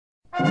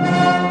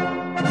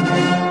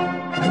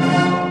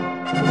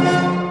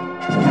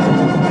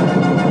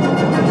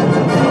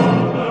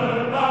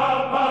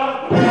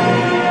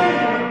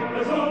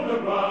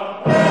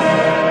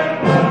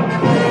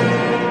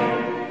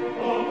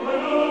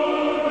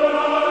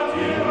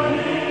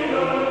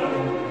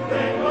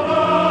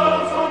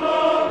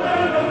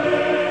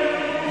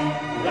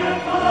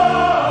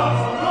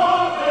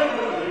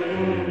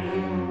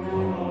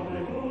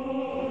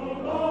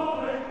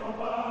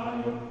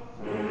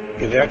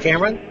there,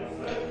 Cameron?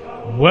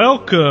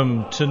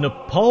 Welcome to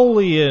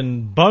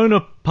Napoleon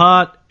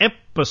Bonaparte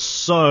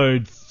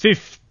episode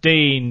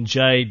 15,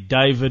 J.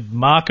 David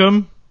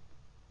Markham.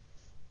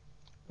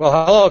 Well,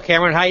 hello,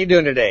 Cameron. How you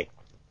doing today?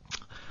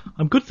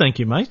 I'm good, thank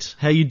you, mate.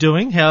 How you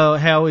doing?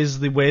 How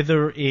is the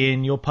weather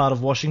in your part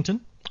of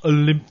Washington?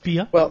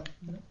 Olympia? Well,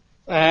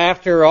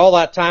 after all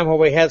that time where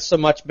we had so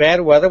much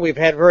bad weather, we've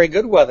had very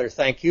good weather,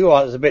 thank you.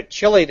 It was a bit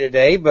chilly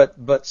today,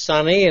 but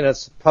sunny, and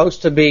it's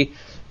supposed to be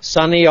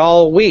sunny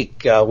all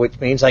week, which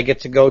means I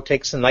get to go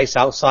take some nice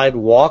outside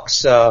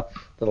walks. That'll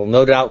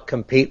no doubt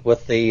compete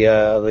with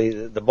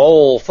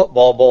the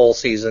football bowl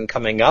season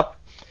coming up.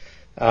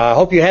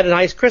 Hope you had a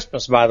nice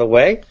Christmas, by the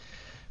way.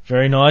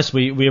 Very nice.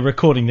 We're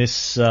recording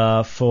this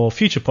for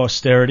future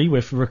posterity.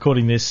 We're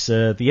recording this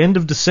at the end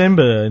of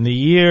December in the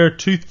year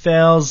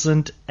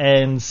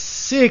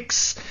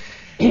 2006,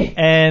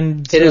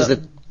 and it's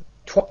the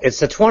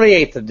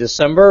 28th of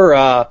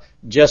December,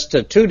 just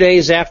 2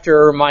 days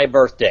after my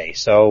birthday.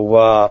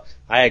 So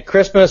I had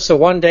Christmas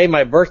one day,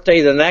 my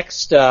birthday the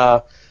next.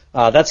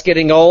 That's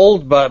getting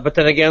old, but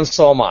then again,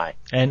 so am I.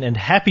 And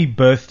happy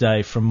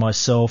birthday from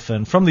myself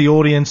and from the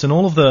audience and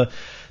all of the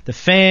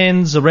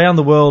fans around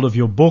the world of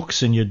your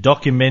books and your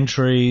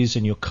documentaries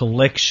and your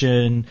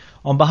collection.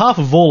 On behalf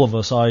of all of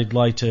us, I'd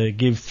like to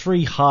give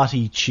 3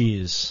 hearty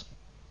cheers.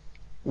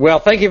 Well,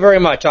 thank you very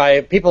much.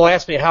 People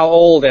ask me how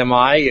old am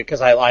I,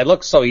 because I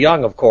look so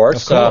young, of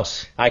course. Of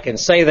course. I can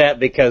say that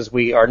because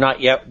we are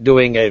not yet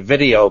doing a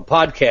video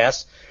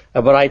podcast,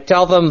 but I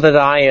tell them that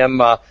I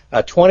am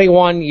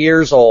 21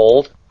 years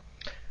old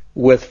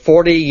with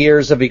 40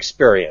 years of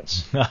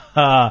experience.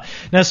 Now,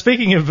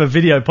 speaking of a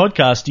video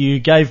podcast, you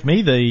gave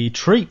me the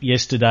treat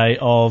yesterday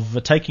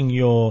of taking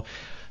your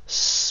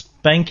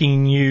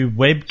spanking new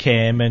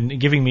webcam and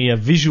giving me a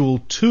visual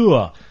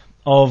tour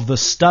of the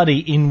study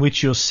in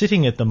which you're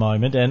sitting at the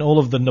moment and all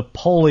of the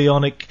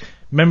Napoleonic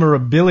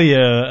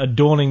memorabilia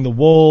adorning the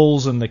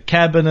walls and the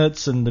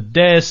cabinets and the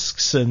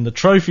desks and the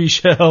trophy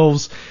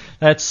shelves.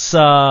 That's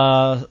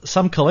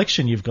some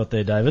collection you've got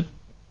there, David.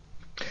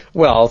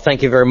 Well,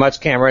 thank you very much,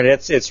 Cameron.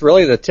 It's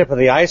really the tip of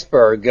the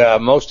iceberg.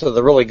 Most of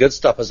the really good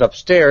stuff is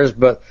upstairs,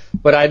 but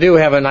I do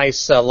have a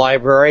nice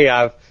library.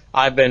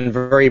 I've been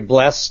very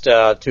blessed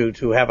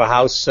to have a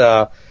house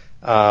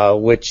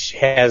which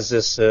has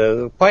this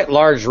quite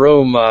large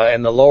room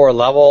in the lower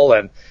level,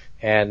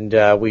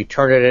 and we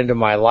turn it into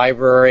my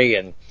library,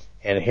 and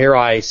here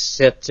I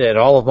sit in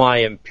all of my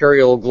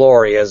imperial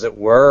glory, as it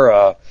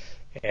were.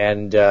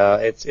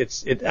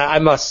 I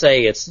must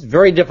say, it's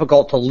very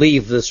difficult to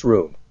leave this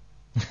room.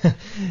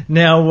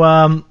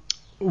 Now,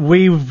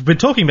 we've been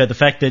talking about the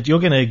fact that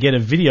you're going to get a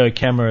video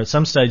camera at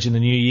some stage in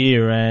the new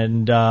year,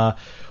 and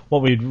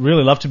what we'd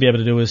really love to be able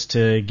to do is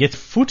to get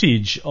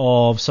footage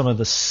of some of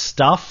the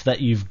stuff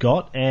that you've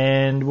got,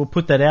 and we'll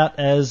put that out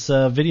as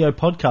a video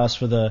podcast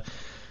for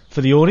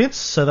the audience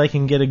so they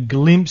can get a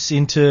glimpse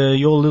into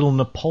your little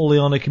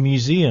Napoleonic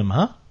museum,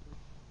 huh?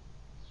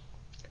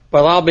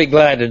 Well, I'll be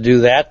glad to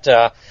do that.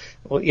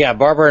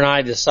 Barbara and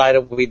I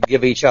decided we'd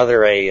give each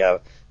other a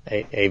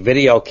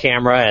video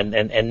camera,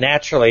 and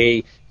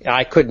naturally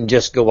I couldn't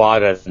just go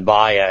out and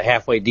buy a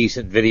halfway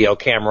decent video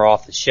camera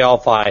off the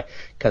shelf. I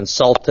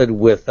consulted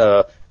with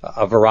a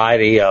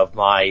variety of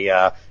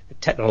my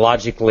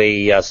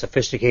technologically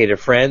sophisticated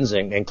friends,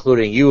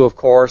 including you, of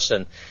course,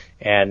 and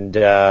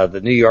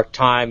the New York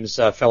Times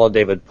fellow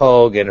David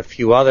Pogue and a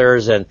few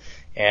others, and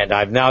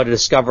I've now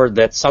discovered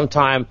that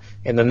sometime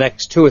in the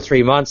next 2 or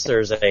 3 months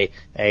there's a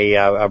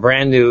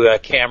brand new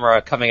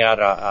camera coming out,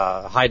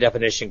 a high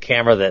definition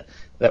camera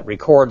that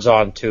records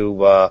onto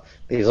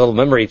these little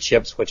memory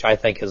chips, which I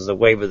think is the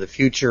wave of the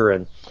future,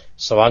 and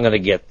so I'm going to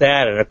get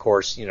that, and of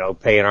course,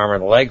 pay an arm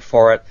and a leg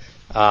for it.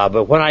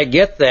 But when I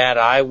get that,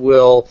 I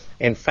will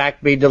in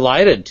fact be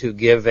delighted to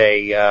give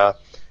a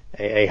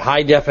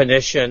high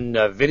definition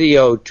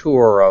video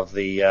tour of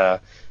the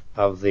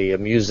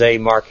Musée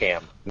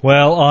Markham.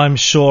 Well, I'm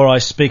sure I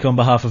speak on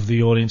behalf of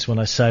the audience when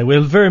I say we're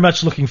very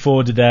much looking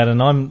forward to that,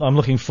 and I'm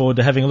looking forward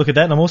to having a look at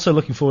that, and I'm also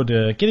looking forward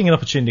to getting an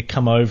opportunity to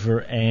come over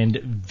and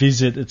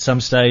visit at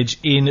some stage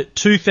in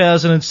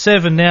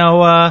 2007.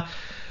 Now,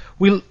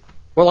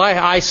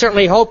 I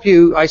certainly hope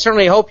you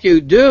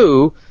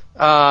do,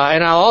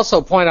 and I'll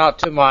also point out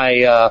to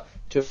my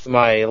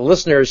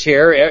listeners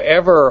here,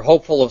 ever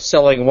hopeful of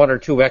selling 1 or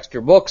 2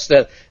 extra books,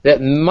 that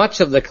much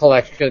of the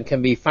collection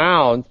can be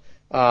found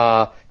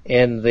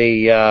in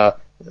the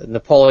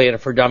Napoleon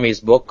for Dummies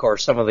book or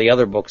some of the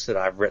other books that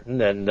I've written,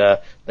 and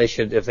they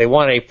should, if they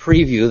want a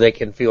preview, they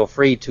can feel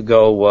free to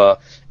go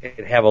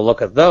and have a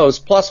look at those.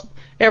 Plus,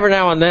 every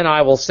now and then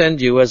I will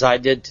send you, as I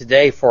did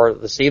today for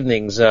this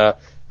evening's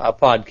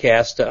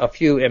podcast, a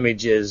few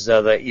images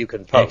that you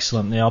can post.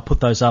 Excellent. Now, I'll put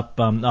those up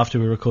after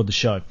we record the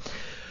show.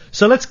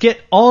 So let's get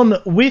on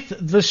with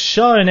the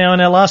show. Now, in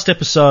our last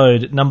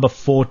episode, number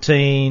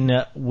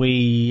 14,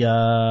 we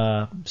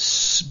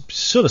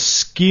sort of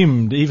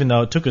skimmed, even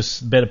though it took us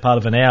the better part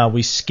of an hour,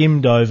 we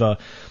skimmed over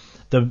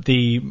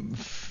the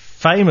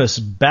famous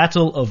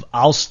Battle of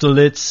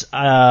Austerlitz,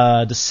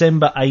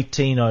 December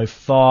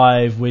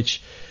 1805,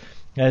 which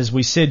as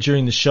we said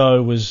during the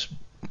show, was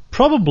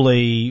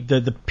probably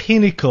the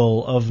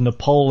pinnacle of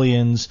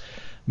Napoleon's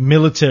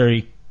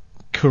military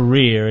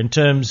career in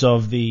terms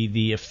of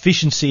the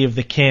efficiency of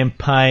the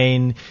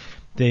campaign,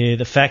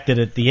 the fact that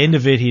at the end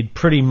of it he'd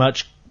pretty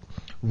much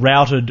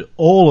routed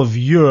all of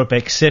Europe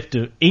except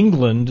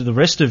England. The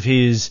rest of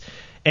his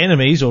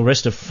enemies, or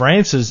rest of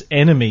France's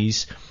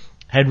enemies,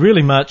 had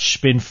really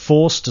much been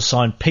forced to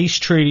sign peace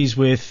treaties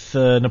with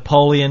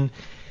Napoleon.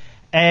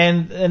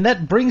 And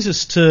that brings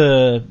us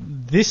to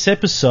this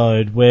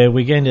episode, where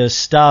we're going to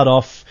start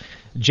off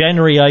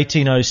January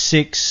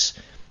 1806.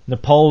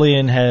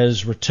 Napoleon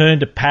has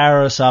returned to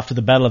Paris after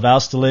the Battle of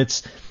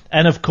Austerlitz.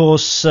 And, of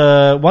course,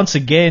 once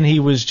again,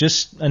 he was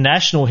just a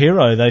national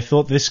hero. They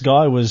thought this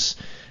guy was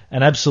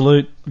an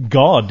absolute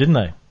god,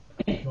 didn't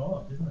they?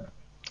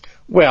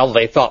 Well,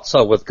 they thought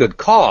so with good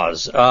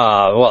cause.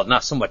 Well,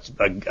 not so much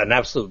an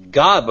absolute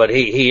god, but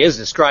he is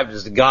described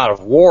as the god of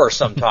war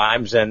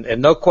sometimes,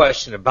 and no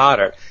question about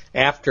it.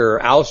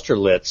 After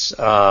Austerlitz,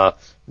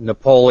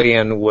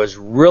 Napoleon was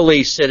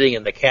really sitting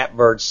in the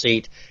catbird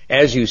seat.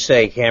 As you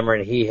say,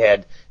 Cameron, he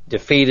had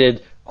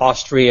defeated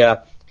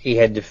Austria, he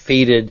had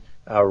defeated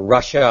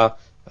Russia.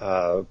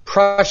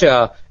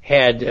 Prussia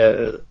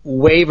had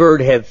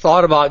wavered, had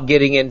thought about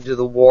getting into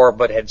the war,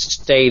 but had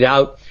stayed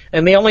out.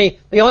 And the only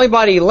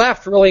body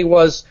left really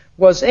was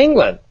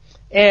England.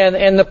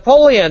 And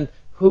Napoleon,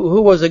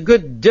 who was a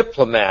good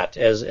diplomat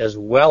as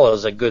well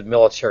as a good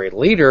military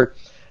leader,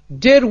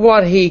 did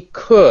what he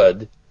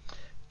could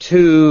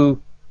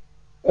to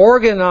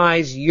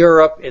organize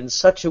Europe in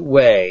such a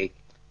way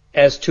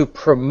as to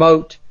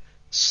promote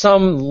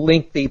some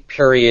lengthy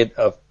period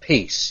of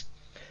peace.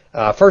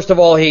 First of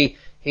all, he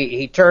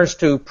turns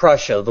to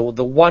Prussia,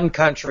 the one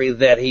country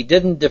that he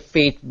didn't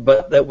defeat,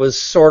 but that was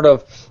sort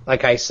of,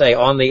 like I say,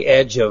 on the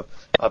edge of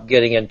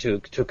getting into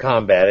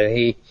combat.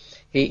 And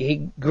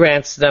he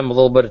grants them a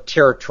little bit of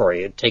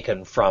territory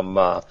taken from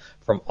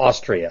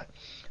Austria.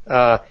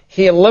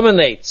 He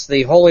eliminates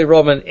the Holy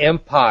Roman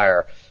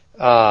Empire.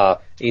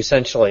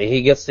 Essentially,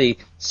 he gets the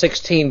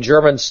 16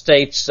 German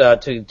states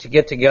to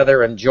get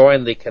together and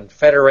join the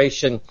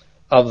Confederation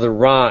of the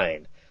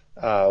Rhine,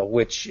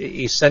 which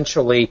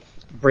essentially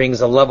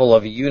brings a level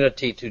of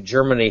unity to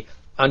Germany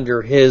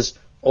under his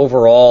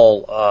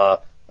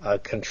overall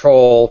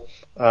control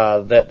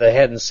that they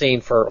hadn't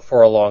seen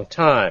for a long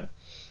time.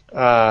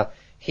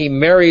 He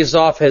marries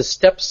off his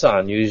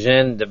stepson,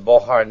 Eugène de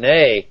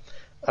Beauharnais,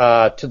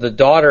 to the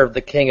daughter of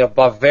the King of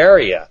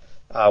Bavaria,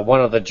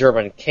 one of the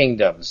German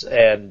kingdoms,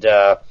 and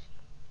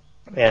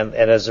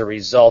as a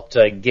result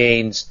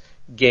gains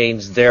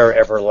their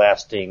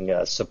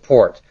everlasting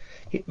support.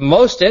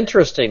 Most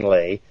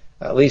interestingly,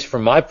 at least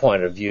from my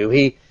point of view,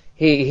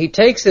 he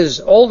takes his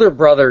older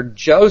brother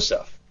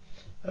Joseph,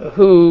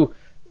 who,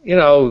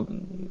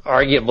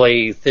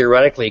 arguably,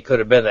 theoretically, could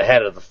have been the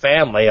head of the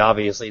family,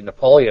 obviously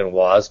Napoleon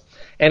was,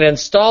 and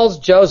installs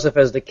Joseph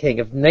as the King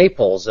of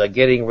Naples,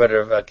 getting rid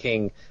of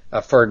King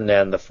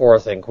Ferdinand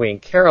IV and Queen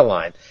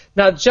Caroline.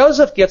 Now,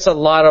 Joseph gets a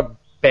lot of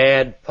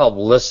bad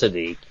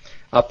publicity,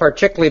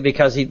 particularly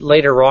because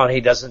later on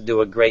he doesn't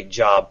do a great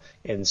job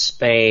in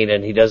Spain,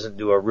 and he doesn't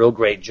do a real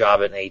great job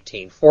in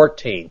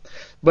 1814.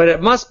 But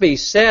it must be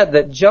said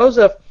that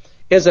Joseph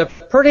is a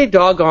pretty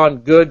doggone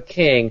good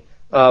king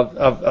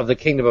of the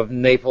Kingdom of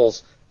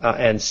Naples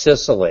and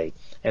Sicily.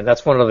 And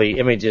that's one of the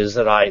images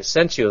that I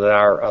sent you that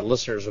our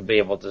listeners will be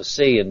able to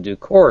see in due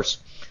course.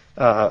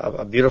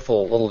 A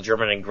beautiful little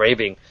German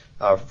engraving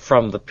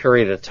from the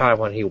period of time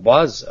when he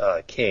was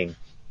king.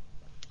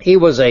 He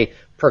was a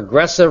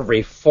progressive,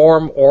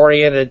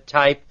 reform-oriented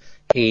type.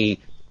 He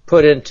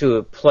put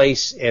into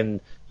place in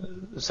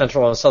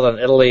central and southern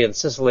Italy and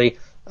Sicily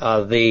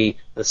the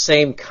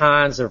same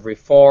kinds of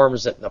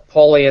reforms that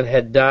Napoleon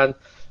had done,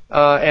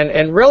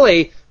 and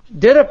really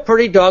did a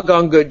pretty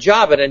doggone good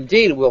job. And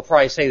indeed, we'll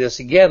probably say this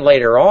again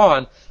later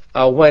on,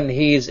 when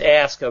he's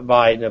asked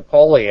by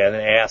Napoleon,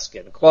 asked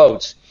in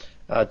quotes,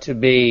 to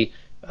be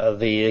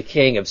the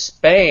king of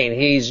Spain,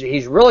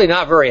 he's really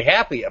not very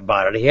happy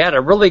about it. He had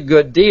a really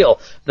good deal.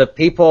 The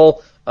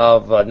people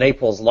of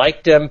Naples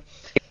liked him.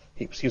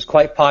 He was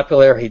quite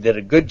popular. He did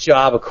a good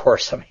job, of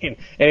course. I mean,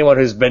 anyone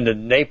who's been to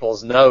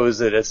Naples knows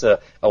that it's a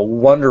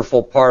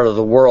wonderful part of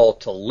the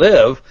world to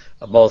live,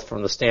 both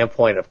from the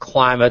standpoint of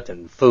climate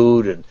and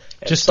food and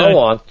so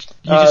on.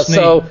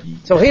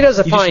 So he does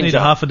a fine job. You just need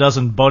half a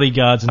dozen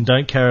bodyguards and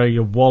don't carry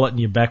your wallet in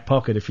your back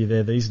pocket if you're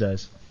there these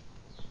days.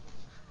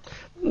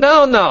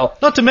 No.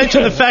 Not to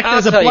mention the fact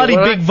there's a bloody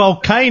big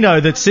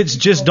volcano that sits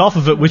just off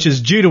of it, which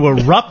is due to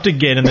erupt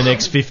again in the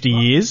next 50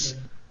 years.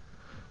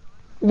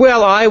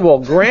 Well, I will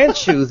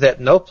grant you that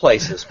no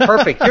place is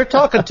perfect. You're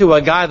talking to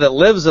a guy that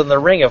lives in the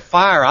Ring of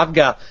Fire. I've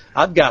got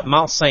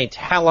Mount St.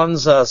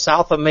 Helens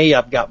south of me.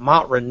 I've got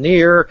Mount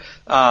Rainier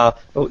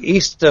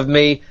east of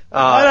me.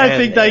 I don't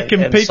think they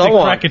compete to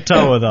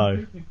Krakatoa,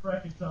 though.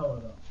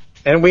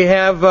 And we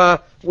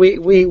have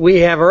we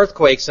have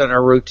earthquakes on a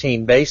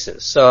routine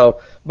basis.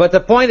 So, but the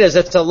point is,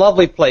 it's a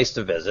lovely place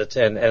to visit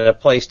and a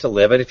place to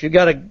live. And if you've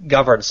got to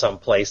govern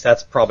someplace,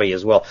 that's probably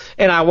as well.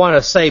 And I want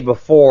to say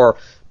before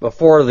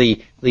before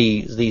the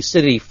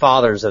city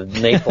fathers of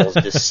Naples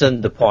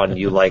descend upon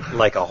you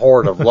like a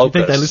horde of locusts.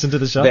 You think they listen to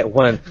the show? That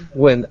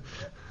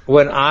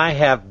when I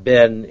have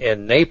been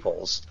in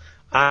Naples,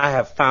 I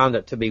have found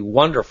it to be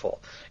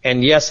wonderful.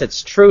 And yes,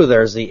 it's true,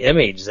 there's the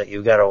image that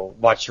you've got to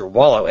watch your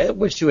wallet,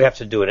 which you have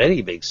to do in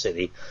any big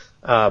city.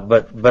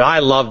 But I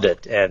loved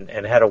it and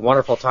had a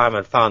wonderful time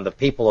and found the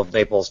people of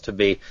Naples to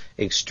be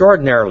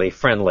extraordinarily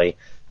friendly,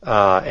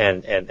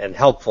 and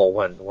helpful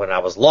when I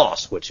was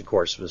lost, which of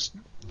course was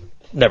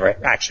never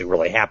actually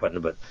really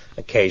happened, but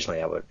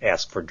occasionally I would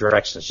ask for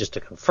directions just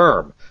to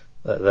confirm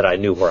that I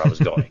knew where I was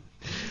going.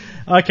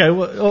 Okay.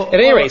 Well, at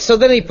any rate, so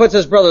then he puts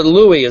his brother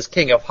Louis as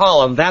king of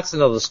Holland. That's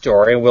another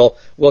story, and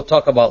we'll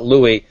talk about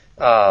Louis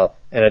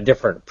in a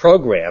different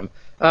program.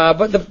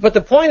 But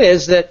the point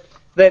is that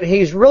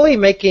he's really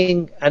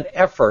making an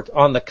effort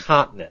on the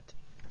continent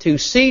to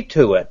see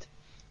to it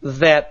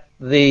that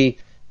the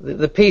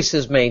peace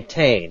is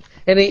maintained,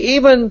 and he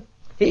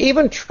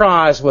even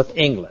tries with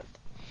England.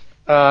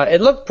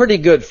 It looked pretty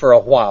good for a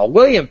while.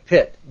 William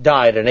Pitt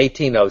died in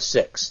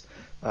 1806.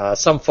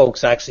 Some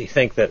folks actually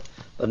think that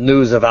the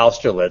news of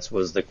Austerlitz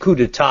was the coup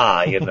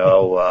d'etat,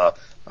 or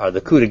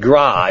the coup de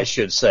grace, I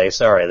should say.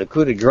 Sorry, the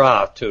coup de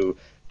grace to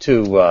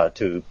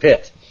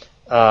Pitt.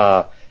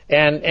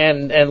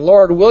 And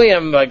Lord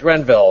William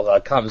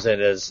Grenville comes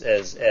in as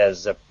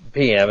a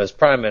PM, as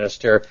Prime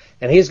Minister,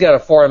 and he's got a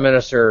Foreign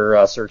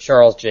Minister, Sir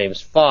Charles James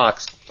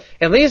Fox.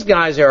 And these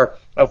guys are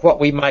of what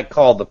we might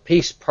call the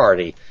peace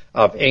party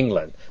of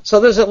England. So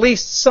there's at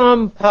least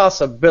some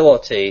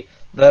possibility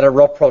that a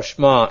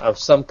rapprochement of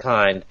some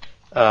kind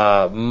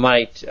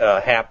might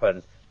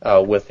happen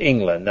with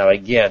England. Now,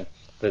 again,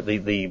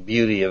 the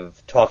beauty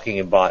of talking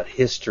about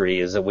history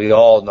is that we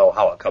all know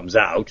how it comes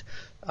out,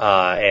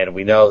 and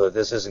we know that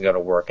this isn't going to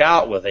work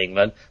out with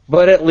England,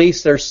 but at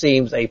least there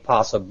seems a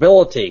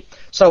possibility.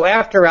 So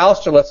after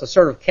Austerlitz, to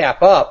sort of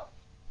cap up,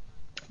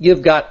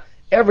 you've got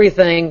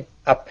everything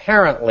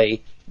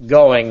apparently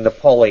going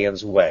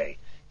Napoleon's way.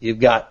 You've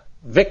got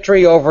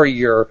victory over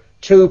your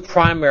two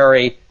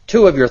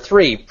of your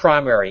three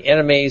primary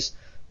enemies.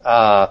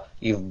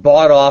 You've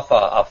bought off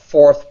a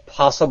fourth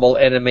possible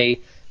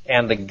enemy,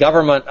 and the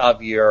government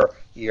of your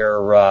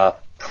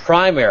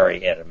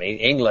primary enemy,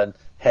 England,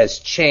 has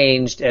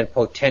changed and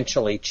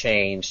potentially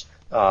changed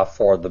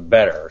for the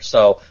better.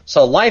 So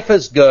life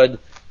is good,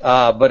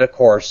 but of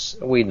course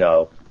we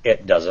know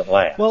it doesn't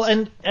last. Well,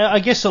 and I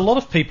guess a lot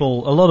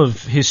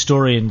of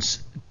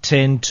historians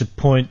tend to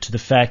point to the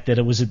fact that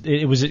it was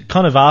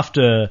kind of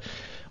after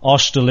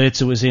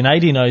Austerlitz, it was in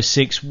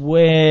 1806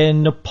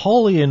 when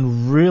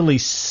Napoleon really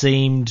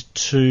seemed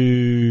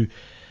to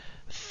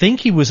think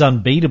he was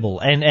unbeatable,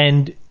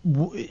 and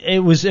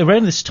it was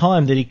around this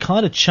time that he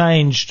kind of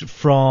changed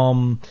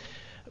from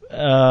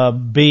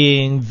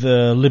being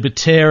the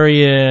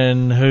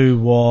libertarian who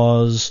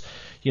was,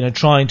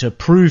 trying to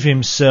prove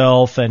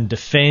himself and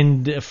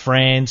defend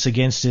France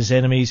against his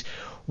enemies,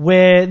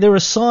 where there are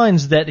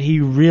signs that he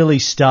really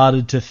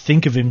started to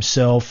think of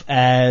himself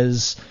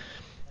as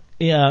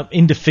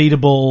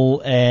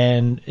indefeatable,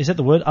 and is that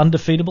the word?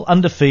 Undefeatable,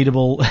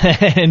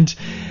 and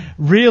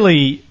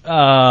really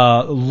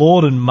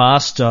lord and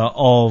master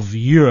of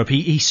Europe.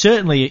 He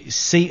certainly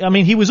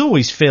he was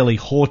always fairly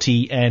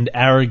haughty and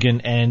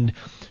arrogant and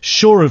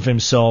sure of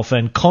himself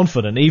and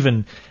confident,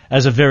 even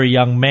as a very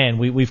young man.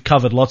 We've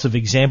covered lots of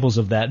examples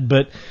of that,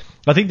 but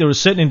I think there are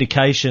certain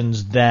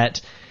indications that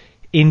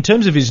in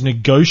terms of his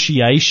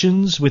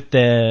negotiations with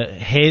the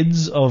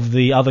heads of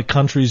the other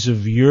countries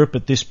of Europe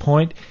at this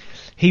point,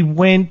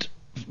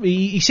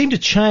 he seemed to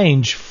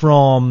change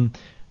from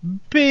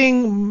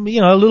being,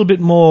 a little bit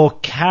more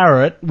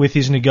carrot with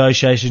his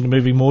negotiations,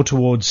 moving more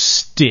towards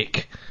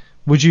stick.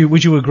 Would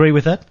you agree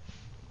with that?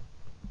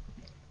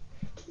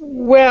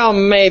 Well,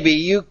 maybe.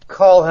 You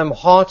call him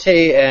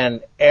haughty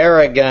and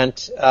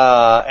arrogant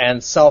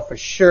and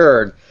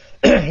self-assured.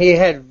 He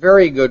had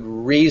very good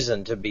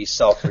reason to be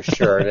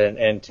self-assured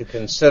and to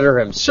consider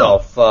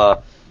himself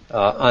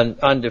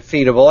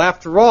undefeatable.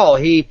 After all,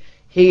 he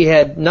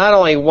had not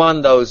only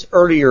won those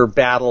earlier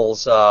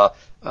battles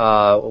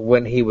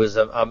when he was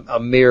a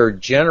mere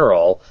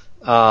general,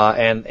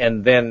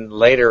 and then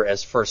later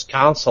as first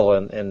consul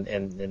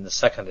in the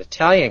Second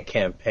Italian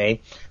campaign,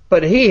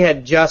 but he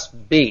had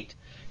just beat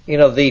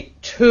the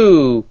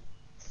two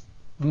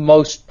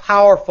most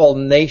powerful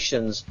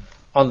nations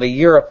on the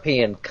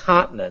European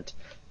continent,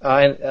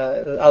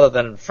 other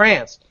than in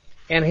France,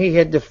 and he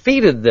had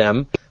defeated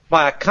them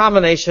by a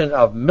combination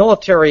of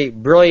military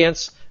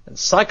brilliance and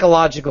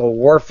psychological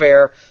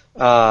warfare,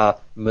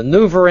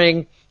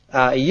 maneuvering,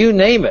 you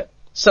name it.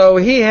 So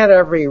he had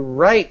every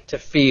right to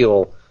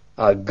feel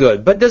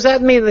good. But does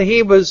that mean that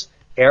he was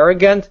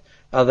arrogant,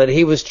 that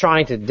he was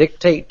trying to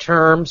dictate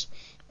terms?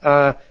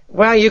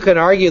 Well, you can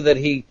argue that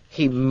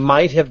he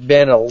might have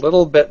been a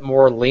little bit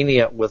more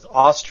lenient with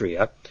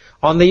Austria.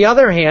 On the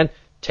other hand,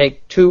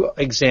 take two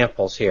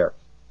examples here.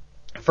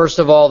 First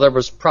of all, there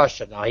was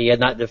Prussia. Now, he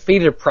had not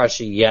defeated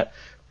Prussia yet,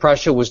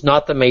 Prussia was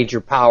not the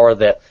major power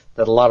that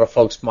a lot of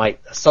folks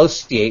might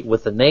associate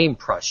with the name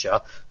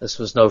Prussia. This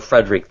was no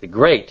Frederick the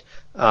Great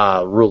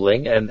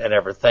ruling and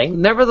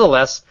everything.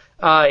 Nevertheless,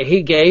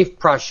 he gave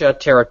Prussia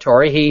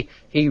territory.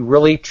 He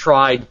really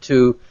tried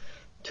to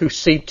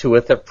see to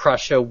it that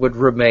Prussia would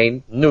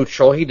remain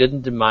neutral. He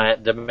didn't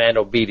demand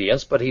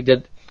obedience, but he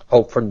did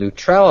hope for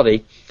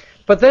neutrality.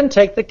 But then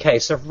take the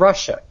case of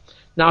Russia.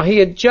 Now, he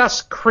had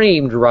just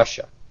creamed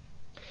Russia,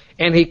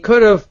 and he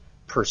could have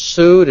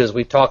pursued, as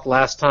we talked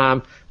last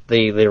time,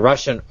 the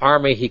Russian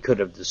army. He could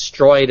have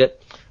destroyed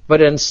it,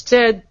 but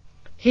instead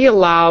he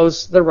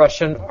allows the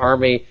Russian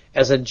army,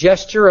 as a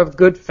gesture of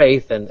good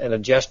faith and a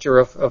gesture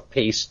of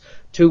peace,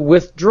 to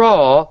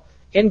withdraw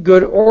in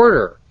good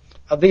order.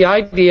 The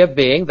idea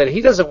being that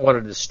he doesn't want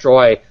to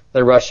destroy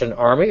the Russian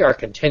army or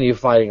continue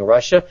fighting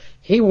Russia.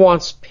 He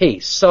wants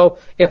peace. So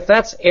if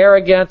that's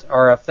arrogant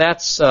or if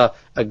that's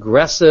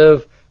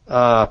aggressive,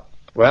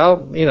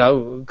 well, you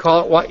know,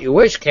 call it what you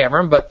wish,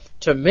 Cameron, but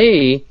to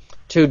me,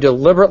 to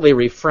deliberately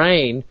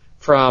refrain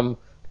from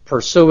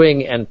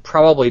pursuing and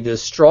probably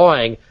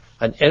destroying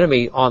an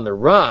enemy on the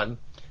run,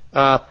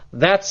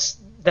 that's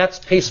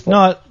peaceful.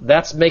 No,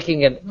 that's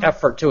making an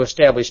effort to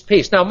establish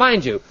peace. Now,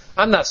 mind you,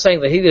 I'm not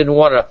saying that he didn't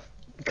want to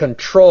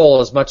control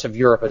as much of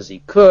Europe as he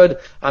could.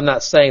 I'm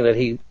not saying that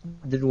he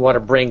didn't want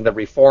to bring the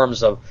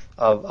reforms of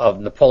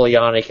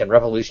Napoleonic and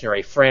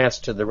revolutionary France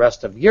to the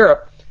rest of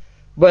Europe.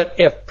 But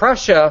if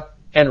Prussia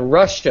and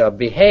Russia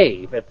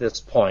behave at this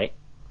point,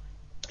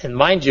 and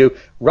mind you,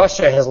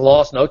 Russia has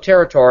lost no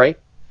territory.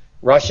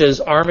 Russia's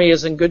army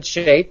is in good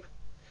shape.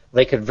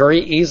 They could very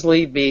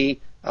easily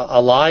be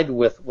allied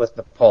with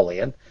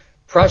Napoleon.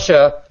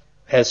 Prussia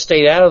has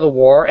stayed out of the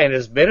war and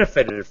has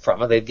benefited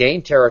from it. They've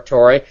gained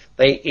territory.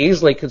 They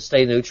easily could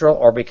stay neutral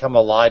or become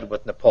allied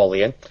with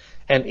Napoleon.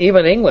 And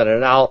even England,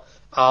 and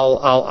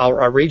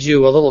I'll read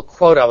you a little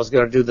quote. I was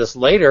going to do this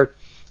later.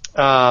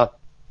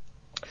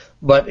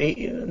 But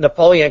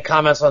Napoleon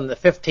comments on the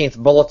 15th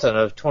bulletin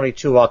of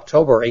 22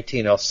 October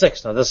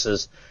 1806. Now this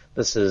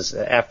is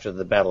after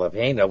the Battle of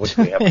Jena, which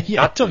we haven't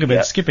yeah, talk about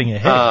yet. Skipping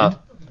ahead.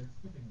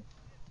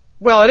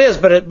 Well, it is,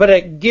 but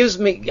it gives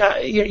me.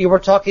 You were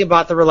talking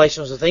about the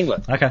relations with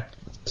England. Okay.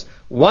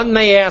 One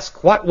may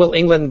ask, what will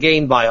England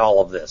gain by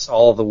all of this,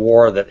 all of the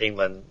war that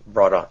England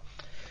brought on?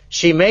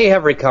 She may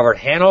have recovered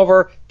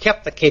Hanover,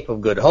 kept the Cape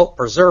of Good Hope,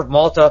 preserved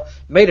Malta,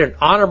 made an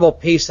honorable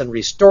peace, and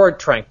restored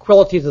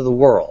tranquility to the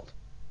world.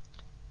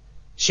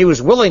 She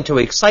was willing to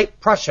excite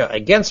Prussia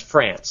against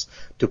France,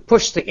 to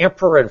push the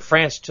Emperor and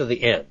France to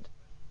the end.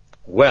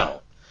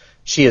 Well,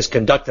 she has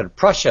conducted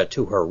Prussia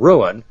to her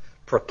ruin,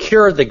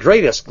 procured the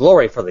greatest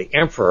glory for the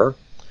Emperor,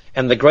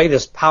 and the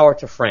greatest power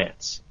to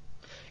France.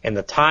 And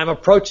the time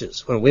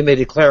approaches when we may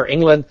declare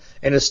England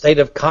in a state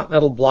of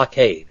continental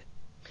blockade.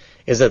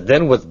 Is it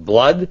then with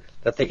blood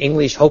that the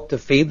English hope to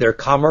feed their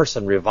commerce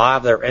and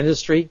revive their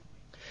industry?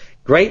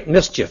 Great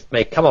mischief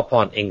may come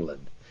upon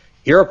England.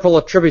 Europe will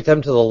attribute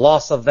them to the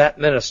loss of that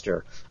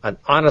minister, an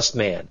honest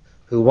man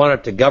who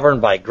wanted to govern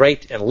by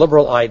great and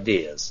liberal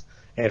ideas,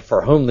 and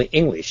for whom the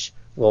English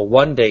will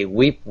one day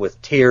weep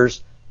with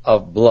tears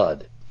of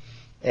blood.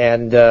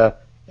 And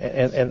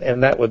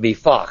that would be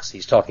Fox.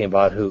 He's talking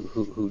about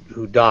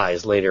who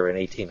dies later in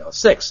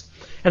 1806.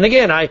 And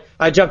again,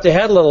 I jumped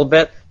ahead a little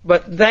bit,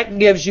 but that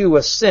gives you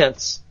a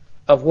sense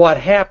of what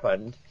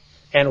happened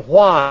and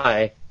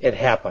why it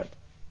happened.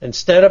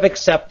 Instead of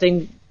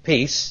accepting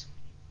peace,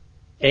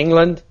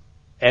 England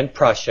and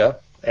Prussia,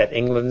 at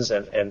England's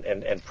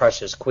and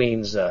Prussia's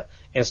queen's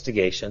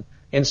instigation,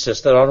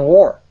 insisted on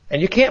war.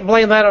 And you can't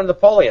blame that on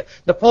Napoleon.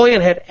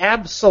 Napoleon had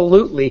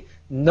absolutely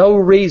no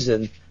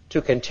reason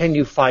to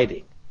continue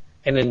fighting,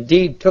 and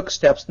indeed took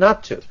steps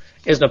not to.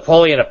 Is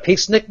Napoleon a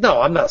peacenik?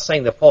 No, I'm not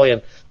saying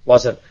Napoleon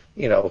wasn't,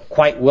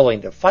 quite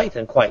willing to fight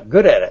and quite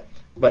good at it,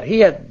 but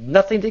he had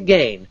nothing to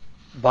gain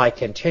by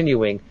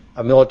continuing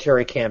a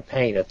military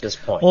campaign at this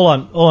point.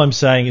 All I'm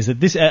saying is that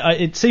this.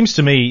 It seems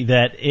to me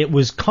that it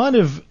was kind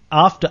of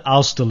after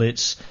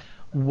Austerlitz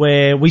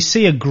where we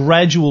see a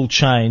gradual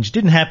change. It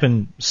didn't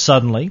happen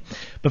suddenly,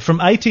 but from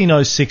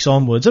 1806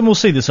 onwards, and we'll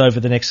see this over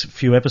the next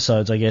few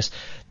episodes, I guess,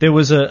 there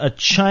was a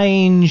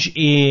change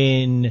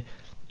in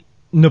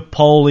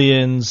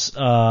Napoleon's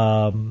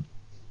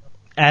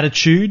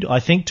attitude, I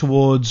think,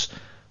 towards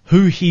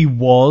who he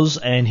was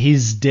and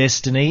his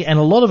destiny, and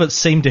a lot of it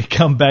seemed to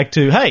come back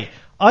to, hey,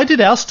 I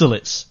did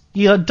Austerlitz.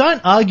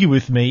 Don't argue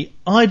with me.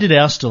 I did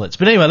Austerlitz.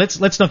 But anyway,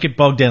 let's not get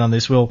bogged down on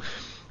this. I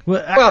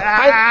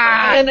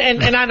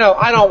know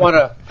I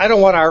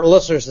don't want our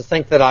listeners to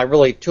think that I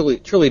really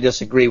truly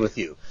disagree with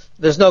you.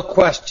 There's no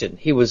question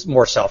he was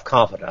more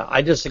self-confident.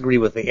 I disagree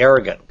with the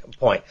arrogant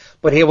point,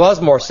 but he was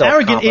more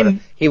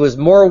self-confident. He was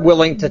more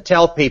willing to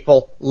tell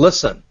people,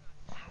 listen,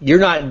 you're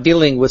not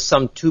dealing with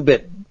some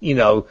two-bit,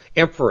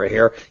 emperor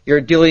here. You're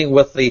dealing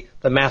with the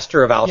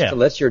master of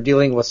Austerlitz. Yeah. You're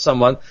dealing with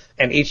someone,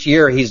 and each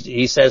year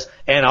he says,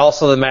 and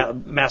also the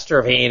master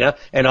of Jena,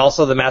 and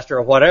also the master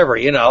of whatever,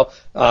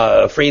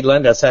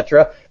 Friedland,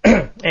 etc.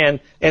 and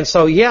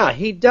so, yeah,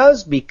 he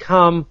does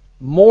become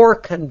more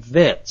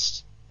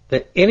convinced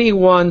that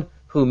anyone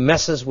who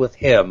messes with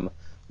him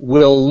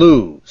will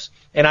lose.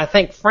 And I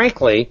think,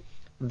 frankly,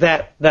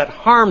 that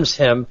harms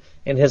him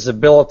in his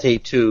ability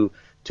to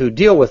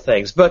deal with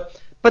things. But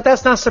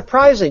that's not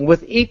surprising.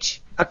 With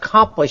each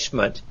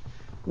accomplishment,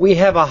 we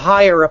have a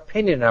higher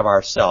opinion of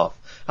ourselves.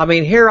 I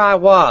mean, here I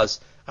was,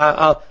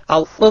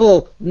 a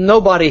little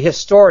nobody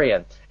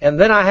historian, and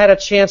then I had a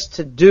chance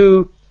to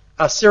do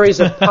a series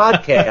of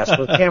podcasts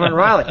with Cameron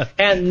Riley,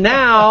 and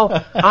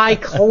now I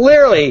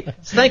clearly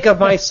think of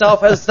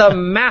myself as the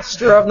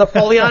master of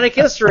Napoleonic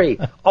history,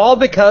 all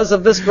because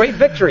of this great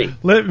victory.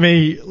 Let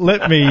me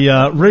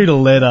read a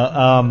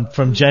letter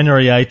from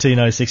January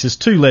 1806. There's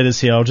 2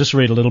 letters here. I'll just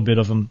read a little bit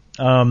of them.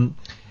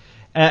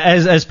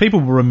 As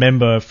people will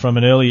remember from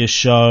an earlier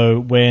show,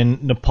 when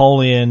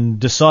Napoleon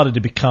decided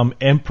to become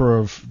emperor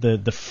of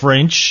the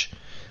French,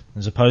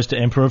 as opposed to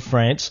emperor of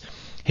France,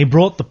 he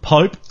brought the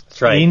Pope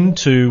in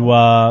to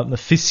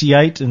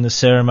officiate in the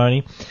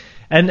ceremony,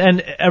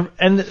 and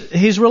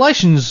his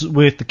relations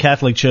with the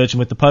Catholic Church and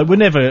with the Pope were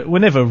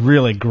never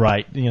really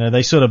great. You know,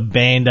 they sort of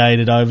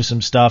band-aided over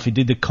some stuff. He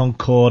did the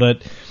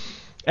Concordat,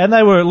 and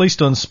they were at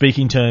least on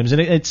speaking terms.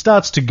 And it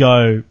starts to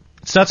go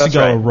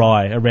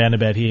awry around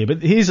about here.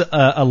 But here's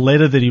a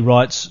letter that he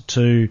writes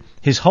to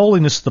His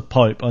Holiness the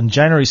Pope on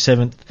January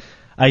 7th,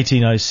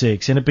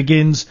 1806, and it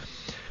begins,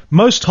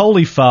 "Most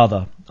Holy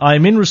Father, I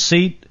am in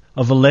receipt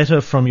of a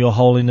letter from Your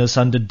Holiness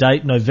under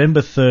date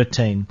November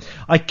 13.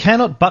 I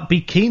cannot but be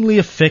keenly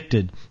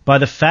affected by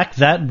the fact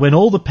that, when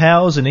all the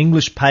powers in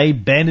English pay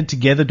banded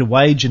together to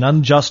wage an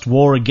unjust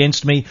war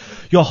against me,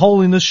 Your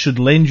Holiness should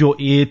lend your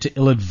ear to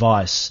ill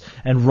advice,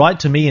 and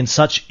write to me in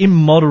such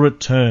immoderate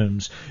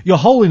terms. Your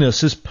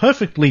Holiness is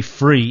perfectly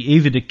free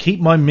either to keep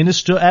my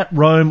minister at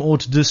Rome or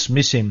to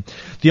dismiss him.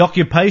 The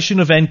occupation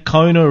of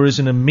Ancona is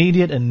an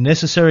immediate and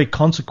necessary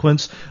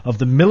consequence of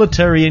the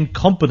military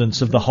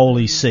incompetence of the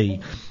Holy See.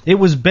 It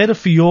was better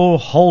for Your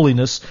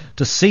Holiness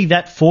to see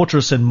that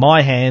fortress in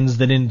my hands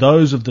than in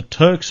those of the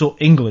Turks or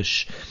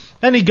English."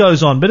 And he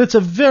goes on, but it's a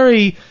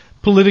very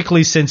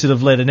politically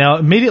sensitive letter. Now,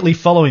 immediately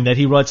following that,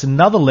 he writes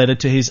another letter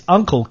to his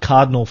uncle,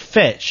 Cardinal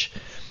Fetch,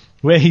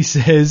 where he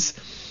says,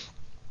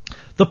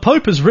 "The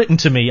Pope has written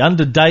to me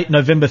under date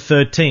November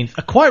 13th,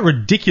 a quite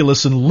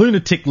ridiculous and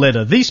lunatic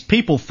letter. These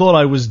people thought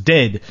I was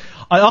dead.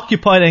 I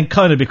occupied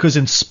Ancona because,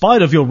 in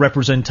spite of your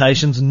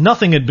representations,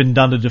 nothing had been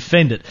done to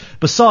defend it.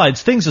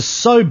 Besides, things are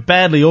so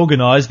badly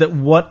organised that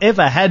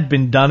whatever had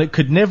been done, it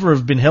could never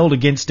have been held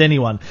against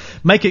anyone.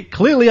 Make it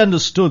clearly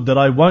understood that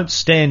I won't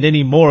stand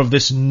any more of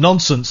this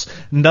nonsense,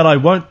 and that I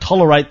won't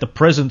tolerate the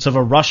presence of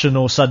a Russian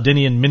or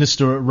Sardinian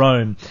minister at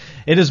Rome.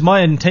 It is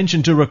my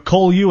intention to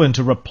recall you and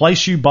to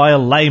replace you by a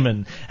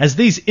layman. As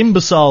these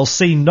imbeciles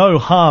see no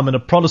harm in a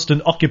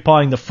Protestant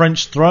occupying the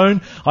French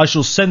throne, I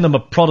shall send them a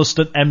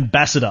Protestant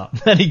ambassador."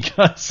 And he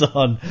goes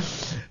on.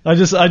 I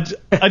just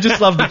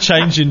love the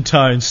change in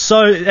tone.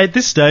 So at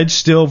this stage,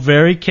 still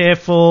very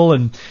careful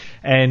and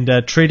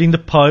treating the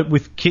Pope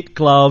with kit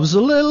gloves,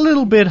 a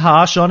little bit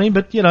harsh on him,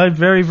 but, you know,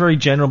 very, very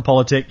general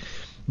politic.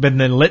 But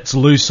then lets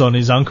loose on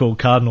his uncle,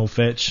 Cardinal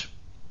Fetch.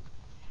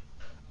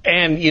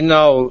 And, you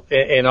know,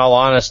 in all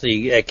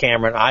honesty,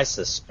 Cameron, I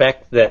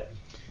suspect that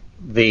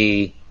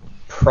the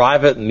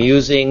private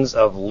musings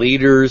of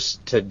leaders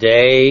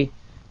today,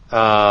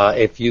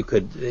 if you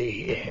could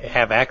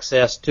have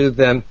access to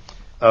them,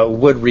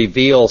 would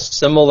reveal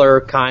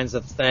similar kinds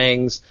of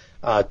things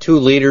to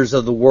leaders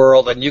of the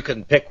world, and you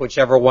can pick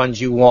whichever ones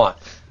you want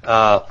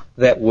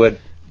that would,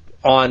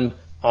 in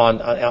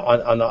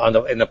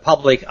the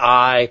public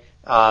eye,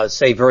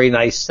 say very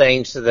nice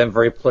things to them,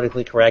 very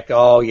politically correct.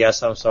 Oh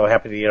yes, I'm so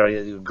happy to, you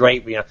know,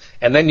 great, you know.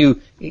 And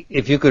then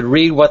if you could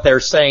read what they're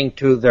saying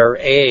to their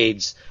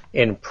aides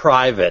in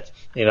private,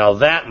 you know,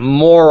 that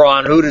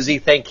moron, who does he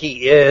think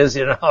he is,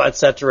 you know, et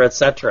cetera, et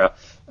cetera.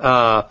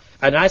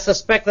 And I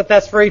suspect that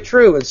that's very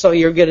true. And so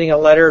you're getting a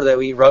letter that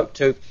he wrote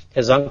to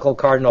his uncle,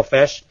 Cardinal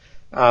Fesch,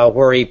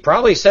 where he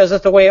probably says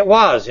it the way it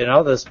was. You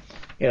know,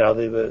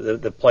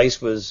 the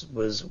place was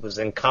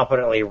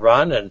incompetently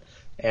run,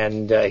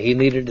 and he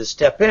needed to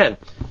step in.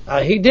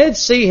 He did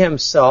see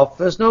himself,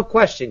 there's no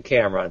question,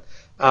 Cameron,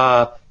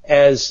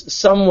 as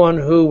someone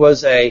who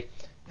was a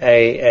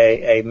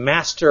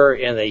master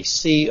in a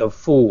sea of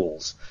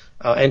fools.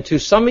 And to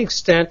some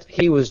extent,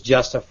 he was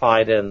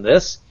justified in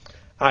this.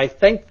 I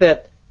think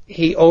that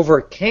he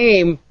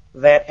overcame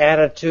that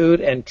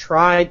attitude and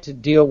tried to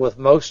deal with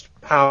most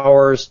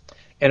powers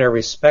in a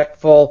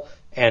respectful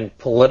and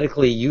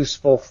politically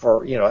useful,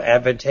 for, you know,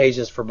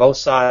 advantageous for both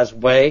sides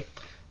way.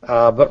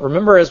 But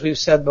remember, as we've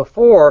said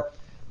before,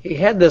 he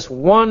had this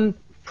one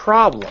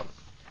problem.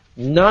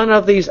 None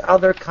of these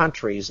other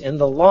countries in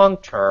the long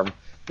term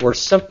were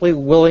simply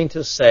willing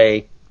to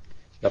say,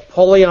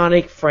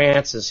 Napoleonic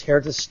France is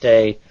here to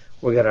stay,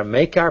 we're going to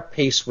make our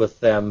peace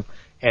with them,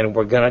 and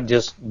we're going to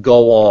just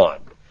go on.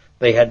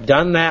 They had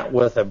done that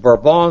with the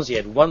Bourbons. You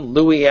had one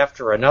Louis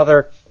after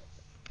another,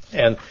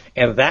 and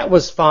that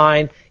was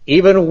fine.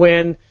 Even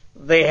when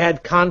they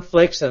had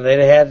conflicts and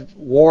they had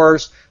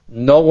wars,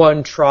 no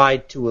one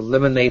tried to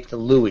eliminate the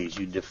Louis.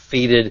 You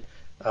defeated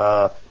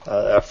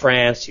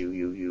France,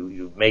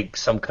 you make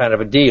some kind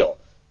of a deal.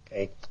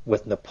 Okay?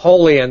 With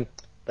Napoleon,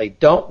 they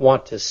don't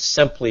want to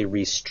simply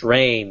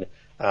restrain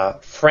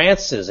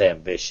France's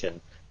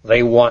ambition.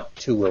 They want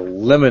to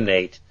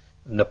eliminate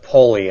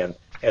Napoleon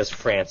as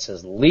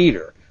France's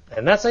leader.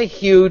 And that's a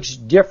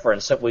huge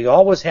difference that we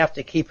always have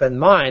to keep in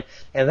mind,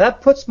 and that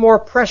puts more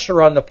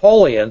pressure on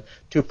Napoleon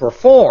to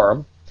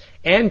perform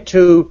and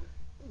to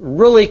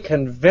really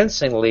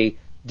convincingly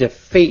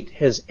defeat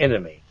his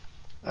enemy.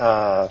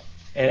 And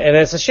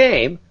it's a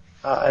shame,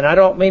 and I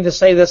don't mean to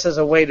say this as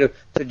a way to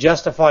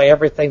justify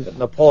everything that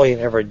Napoleon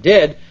ever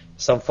did.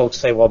 Some folks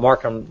say, well,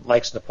 Markham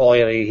likes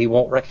Napoleon, he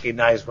won't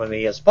recognize when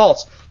he has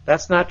faults.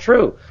 That's not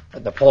true.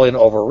 Napoleon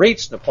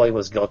overreached. Napoleon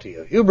was guilty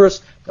of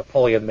hubris.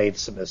 Napoleon made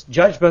some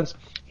misjudgments.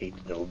 He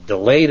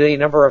delayed any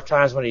number of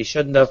times when he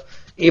shouldn't have.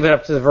 Even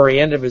up to the very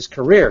end of his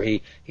career,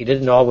 he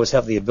didn't always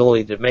have the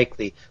ability to make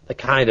the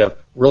kind of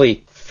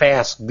really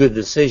fast, good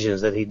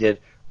decisions that he did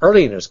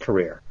early in his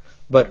career.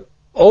 But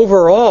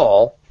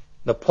overall,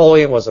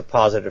 Napoleon was a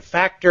positive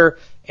factor,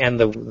 and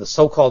the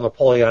so-called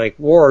Napoleonic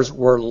Wars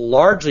were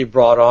largely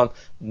brought on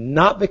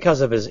not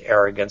because of his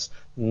arrogance,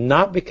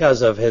 not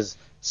because of his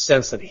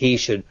sense that he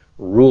should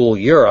rule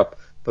Europe,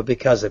 but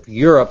because of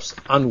Europe's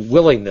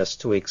unwillingness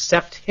to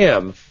accept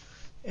him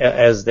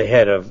as the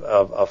head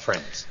of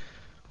France.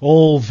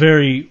 All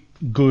very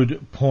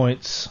good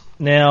points.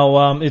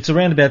 Now, it's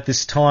around about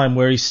this time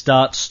where he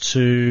starts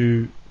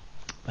to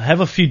have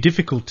a few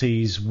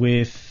difficulties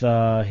with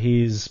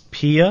his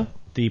peer,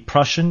 the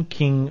Prussian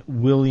King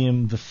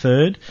William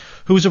III,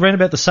 who was around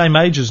about the same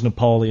age as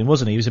Napoleon,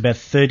 wasn't he? He was about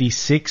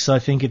 36, I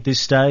think, at this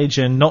stage,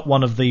 and not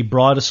one of the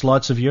brightest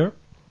lights of Europe.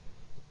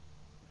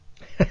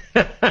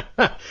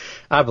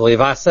 I believe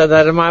I said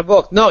that in my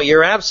book. No,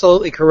 you're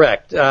absolutely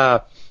correct.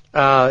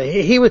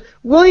 William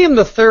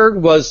III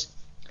was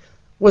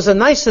a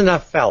nice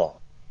enough fellow,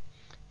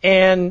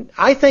 and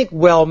I think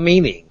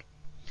well-meaning,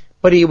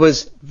 but he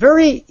was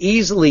very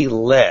easily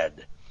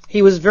led.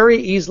 He was very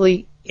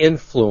easily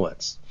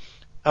influenced.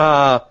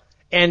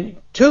 And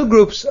two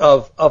groups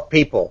of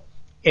people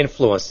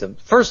influenced him.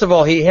 First of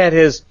all, he had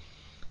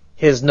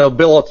his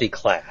nobility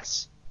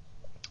class,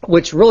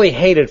 which really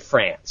hated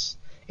France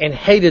and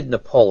hated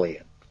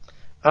Napoleon.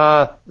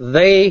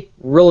 They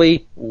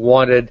really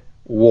wanted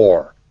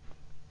war.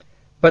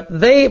 But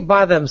they,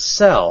 by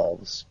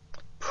themselves,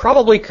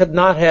 probably could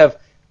not have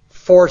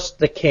forced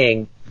the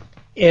king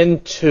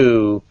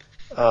into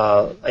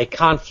a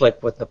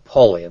conflict with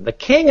Napoleon. The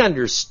king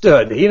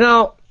understood,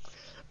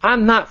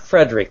 I'm not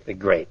Frederick the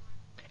Great,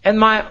 and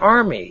my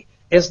army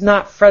is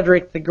not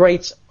Frederick the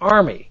Great's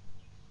army.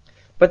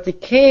 But the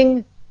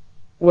king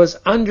was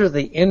under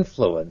the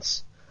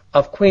influence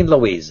of Queen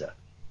Louisa.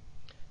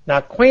 Now,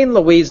 Queen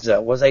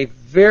Louisa was a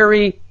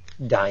very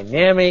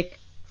dynamic,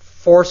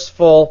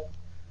 forceful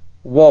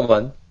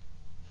woman,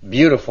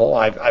 beautiful.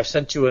 I've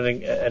sent you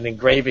an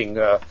engraving,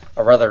 or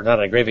rather not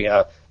an engraving,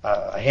 a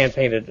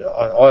hand-painted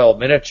oil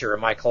miniature in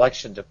my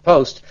collection to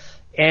post,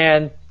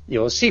 and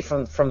you'll see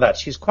from that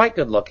she's quite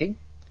good looking,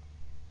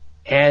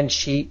 and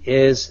she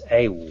is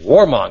a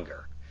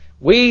warmonger.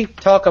 We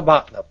talk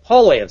about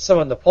Napoleon. Some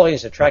of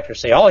Napoleon's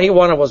detractors say all he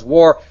wanted was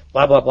war,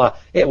 blah, blah, blah.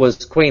 It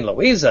was Queen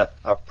Louisa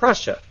of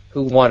Prussia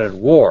who wanted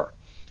war.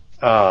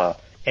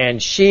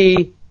 And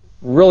she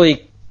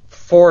really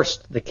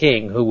forced the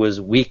king, who was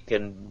weak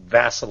and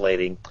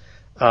vacillating,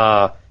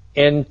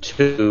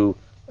 into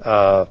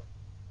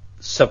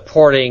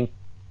supporting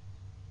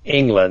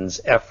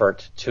England's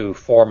effort to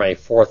form a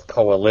fourth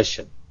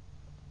coalition.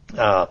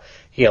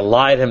 He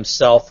allied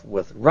himself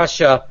with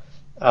Russia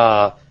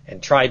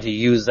and tried to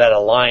use that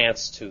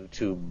alliance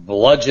to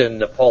bludgeon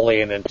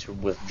Napoleon into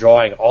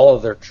withdrawing all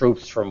of their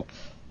troops from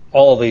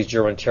all of these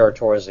German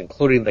territories,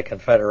 including the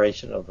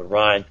Confederation of the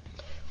Rhine.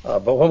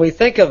 But when we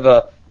think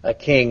of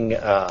King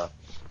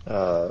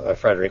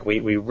Frederick,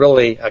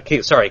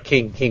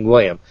 King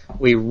William,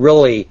 we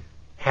really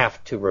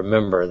have to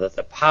remember that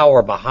the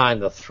power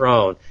behind the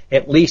throne,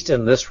 at least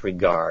in this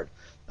regard,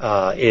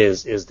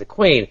 is the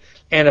Queen.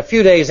 And a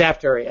few days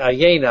after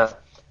Jena,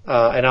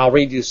 and I'll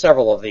read you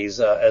several of these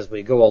as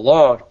we go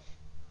along,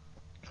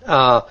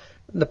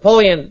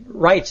 Napoleon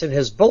writes in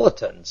his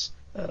bulletins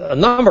a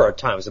number of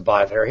times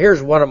about her.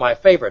 Here's one of my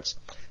favorites.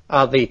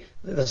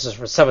 This is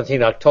from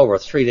 17 October,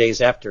 3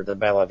 days after the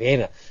Battle of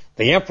Jena.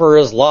 The Emperor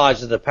is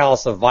lodged at the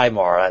Palace of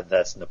Weimar,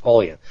 that's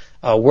Napoleon,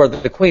 where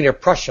the Queen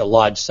of Prussia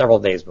lodged several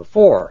days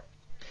before.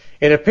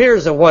 It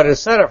appears that what is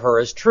said of her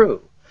is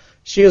true.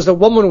 She is a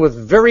woman with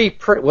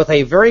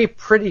a very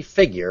pretty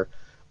figure,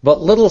 but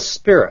little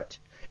spirit,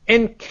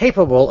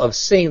 incapable of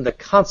seeing the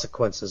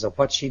consequences of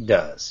what she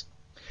does.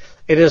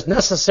 It is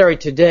necessary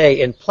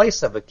today, in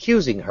place of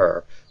accusing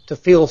her, to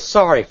feel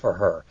sorry for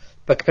her,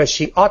 because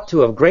she ought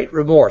to have great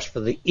remorse for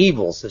the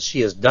evils that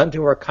she has done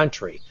to her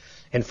country,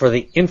 and for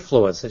the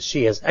influence that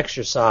she has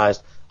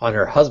exercised on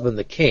her husband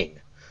the king,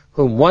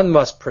 whom one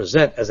must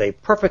present as a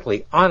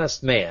perfectly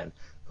honest man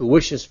who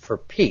wishes for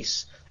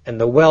peace and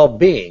the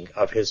well-being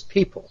of his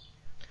people.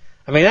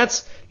 I mean,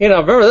 that's,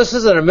 remember, this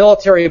isn't a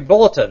military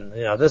bulletin.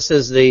 This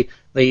is the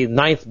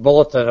ninth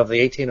bulletin of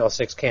the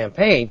 1806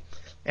 campaign.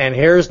 And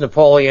here's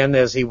Napoleon,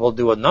 as he will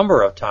do a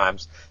number of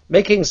times,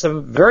 making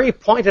some very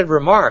pointed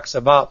remarks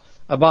about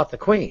the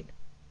Queen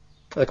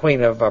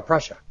of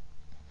Prussia.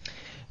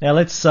 Now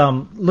let's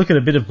look at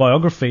a bit of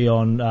biography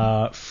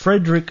on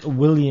Frederick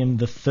William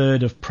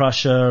III of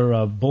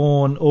Prussia,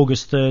 born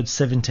August 3rd,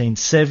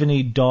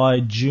 1770,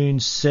 died June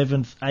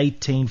 7th,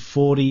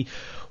 1840,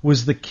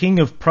 was the King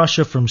of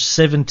Prussia from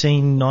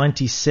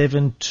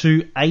 1797 to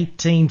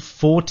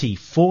 1840,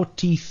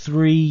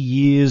 43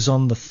 years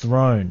on the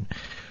throne,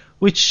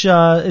 which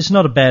is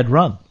not a bad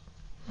run.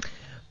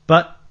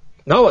 But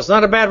no, it's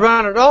not a bad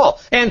run at all.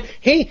 And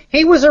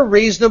he was a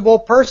reasonable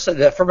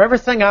person. From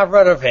everything I've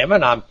read of him,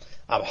 and I'm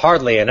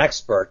hardly an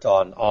expert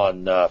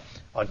on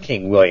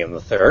King William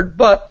III,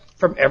 but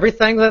from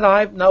everything that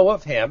I know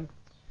of him,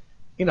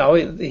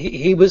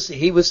 he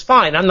was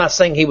fine. I'm not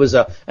saying he was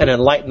an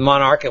enlightened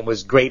monarch and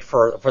was great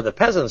for the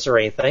peasants or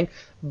anything,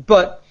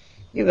 but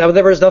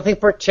there was nothing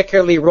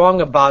particularly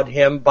wrong about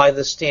him by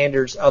the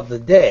standards of the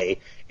day,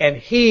 and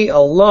he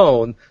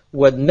alone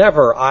would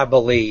never, I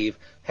believe,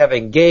 have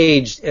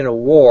engaged in a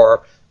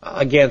war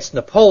against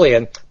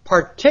Napoleon,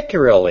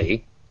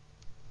 particularly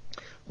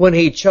when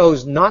he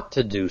chose not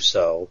to do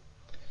so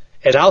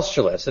at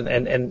Austerlitz.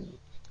 And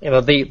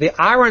the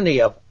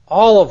irony of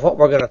all of what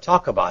we're going to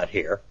talk about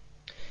here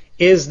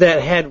is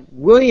that had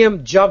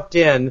William jumped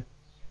in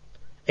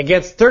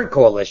against Third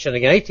Coalition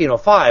in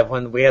 1805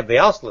 when we had the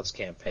Austerlitz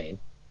campaign,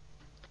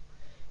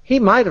 he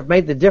might have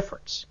made the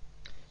difference.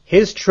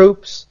 His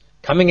troops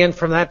coming in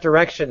from that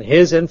direction,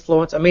 his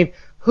influence, I mean,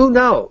 who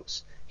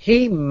knows?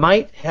 He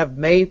might have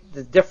made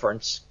the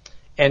difference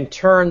and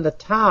turned the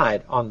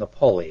tide on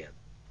Napoleon.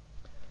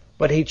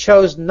 But he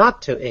chose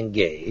not to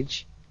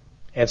engage,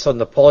 and so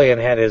Napoleon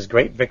had his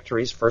great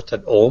victories, first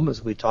at Ulm,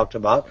 as we talked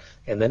about,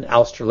 and then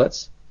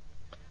Austerlitz.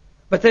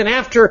 But then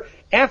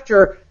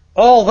after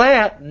all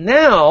that,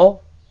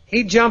 now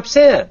he jumps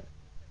in.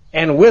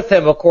 And with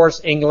him, of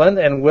course, England,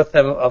 and with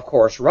him, of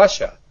course,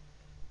 Russia.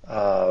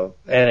 And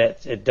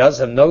it does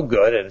him no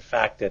good. In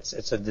fact,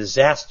 it's a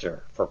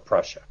disaster for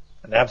Prussia,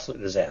 an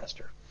absolute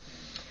disaster.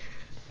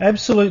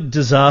 Absolute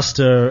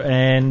disaster,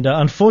 and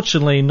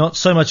unfortunately not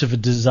so much of a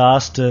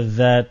disaster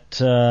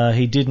that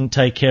he didn't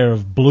take care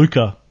of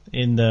Blucher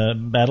in the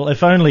battle.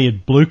 If only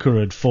Blucher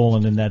had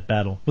fallen in that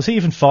battle. Was he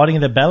even fighting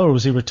in that battle, or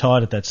was he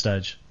retired at that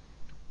stage?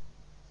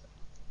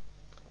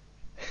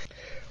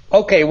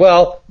 Okay,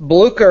 well,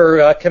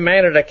 Blucher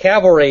commanded a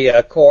cavalry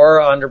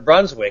corps under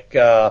Brunswick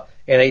in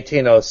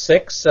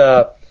 1806.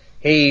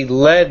 He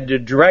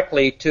led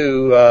directly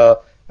to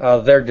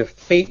their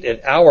defeat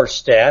at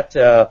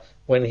Auerstedt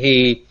when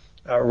he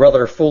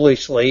rather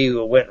foolishly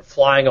went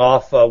flying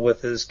off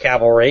with his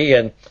cavalry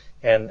and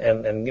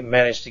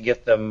managed to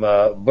get them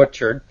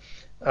butchered.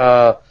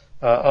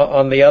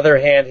 On the other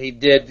hand, he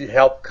did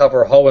help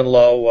cover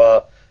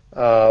Hohenlohe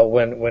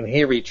when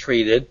he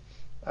retreated,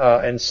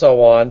 and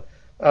so on.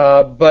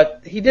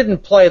 But he didn't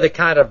play the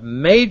kind of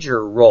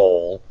major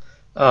role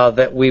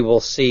that we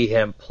will see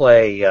him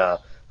play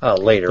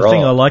later on. The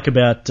thing I like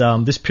about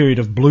this period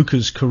of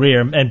Blucher's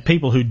career, and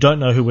people who don't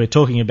know who we're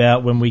talking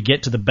about, when we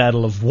get to the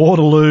Battle of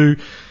Waterloo,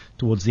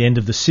 towards the end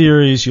of the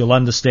series, you'll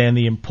understand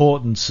the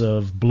importance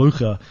of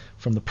Blucher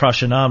from the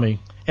Prussian army.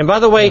 And by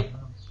the way,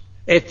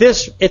 at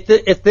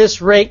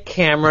this rate,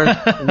 Cameron,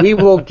 we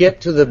will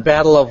get to the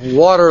Battle of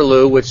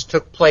Waterloo, which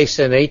took place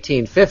in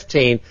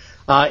 1815,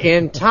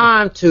 in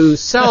time to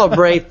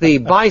celebrate the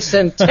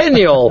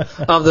bicentennial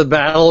of the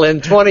battle in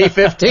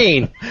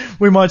 2015.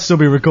 We might still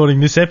be recording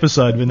this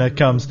episode when that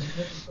comes.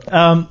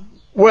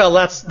 Well,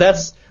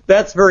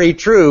 that's very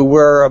true.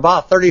 We're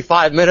about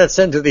 35 minutes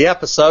into the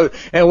episode,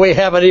 and we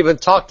haven't even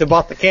talked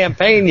about the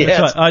campaign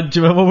yet. That's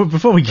right. Well,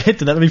 before we get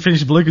to that, let me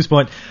finish Blucher's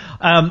point.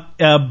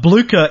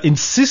 Blucher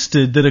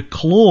insisted that a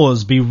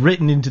clause be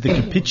written into the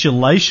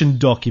capitulation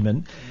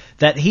document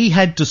that he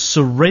had to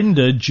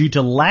surrender due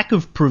to lack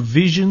of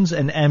provisions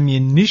and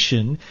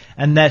ammunition,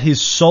 and that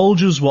his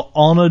soldiers were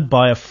honoured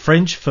by a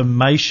French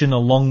formation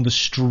along the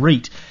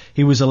street.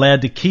 He was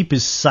allowed to keep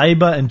his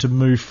sabre and to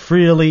move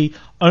freely,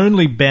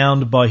 only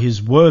bound by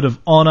his word of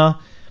honour,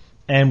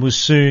 and was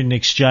soon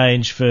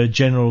exchanged for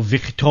General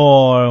Victor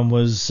and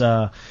was,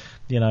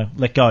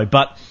 let go.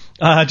 But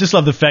I just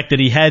love the fact that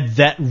he had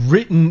that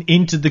written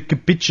into the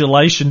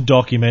capitulation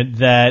document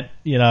that,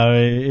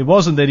 it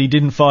wasn't that he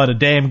didn't fight a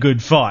damn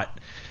good fight.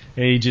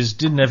 He just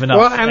didn't have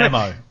enough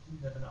ammo.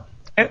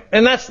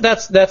 And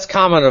that's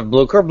common of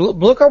Blucher.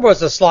 Blucher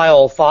was a sly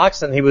old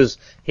fox, and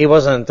he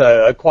wasn't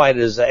quite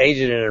as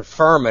aged and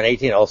infirm in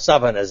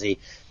 1807 as he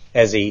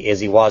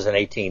was in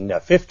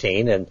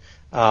 1815, and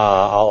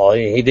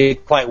he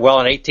did quite well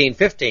in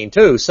 1815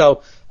 too.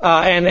 So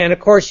and of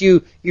course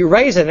you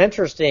raise an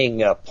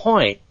interesting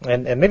point,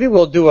 and maybe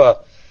we'll do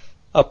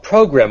a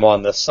program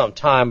on this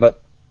sometime, but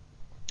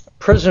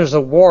prisoners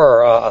of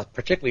war,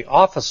 particularly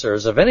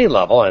officers of any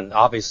level, and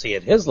obviously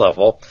at his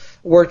level,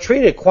 were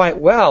treated quite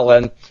well,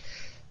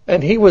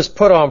 and he was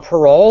put on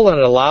parole and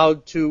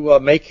allowed to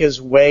make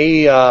his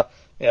way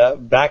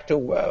back to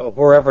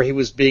wherever he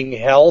was being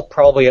held,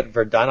 probably at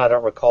Verdun. I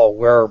don't recall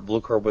where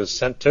Blücher was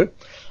sent to,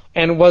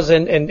 and was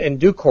in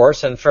due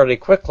course and fairly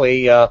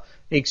quickly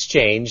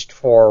exchanged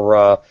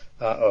for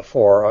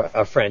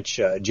a French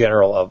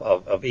general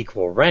of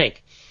equal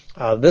rank.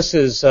 This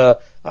is a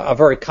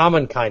very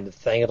common kind of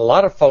thing, and a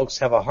lot of folks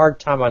have a hard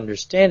time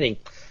understanding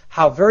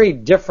how very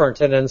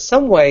different and in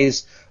some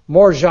ways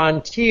more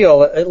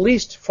genteel, at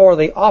least for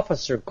the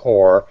officer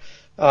corps,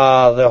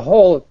 the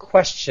whole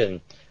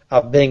question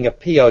of being a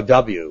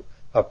POW,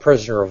 a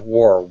prisoner of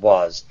war,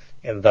 was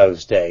in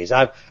those days.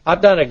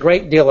 I've done a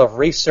great deal of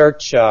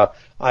research.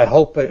 I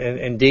hope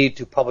indeed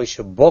to publish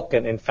a book,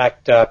 and in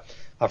fact, a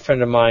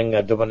friend of mine,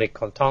 Dominique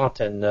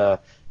Contant,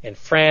 in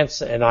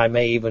France, and I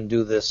may even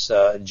do this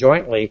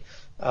jointly.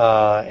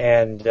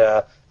 And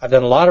I've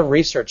done a lot of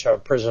research on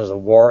prisoners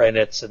of war, and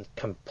it's a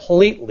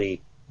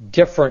completely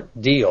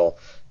different deal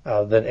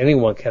than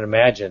anyone can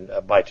imagine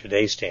by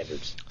today's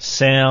standards.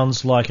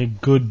 Sounds like a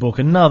good book.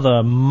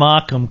 Another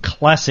Markham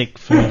classic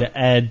for me to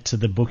add to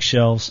the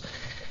bookshelves.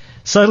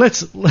 So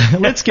let's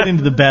get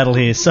into the battle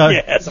here. So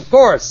yes, of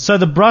course. So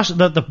the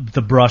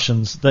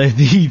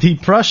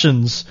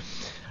Prussians.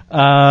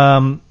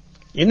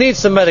 You need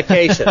some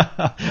medication.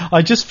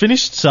 I just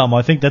finished some.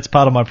 I think that's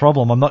part of my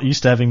problem. I'm not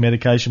used to having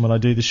medication when I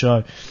do the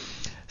show.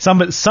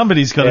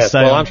 Somebody's got to stay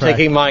on track. I'm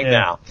taking mine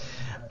now.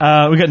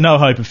 We've got no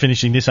hope of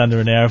finishing this under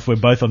an hour if we're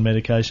both on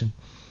medication.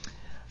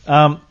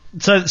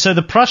 So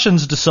the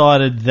Prussians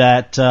decided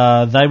that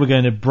they were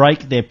going to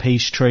break their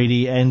peace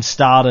treaty and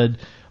started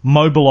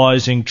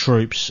mobilizing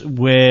troops,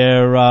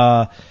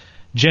 where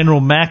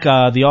General Mack,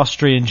 the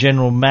Austrian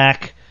General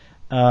Mack,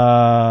 had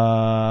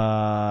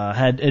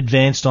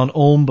advanced on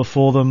Ulm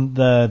before them.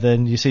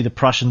 Then you see the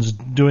Prussians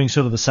doing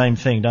sort of the same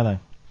thing, don't they?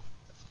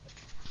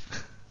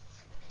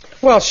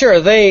 Well, sure.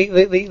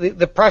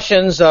 The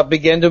Prussians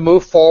begin to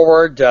move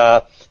forward.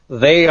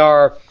 They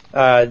are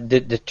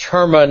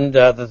determined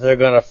that they're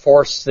going to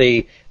force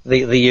the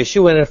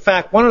issue. And in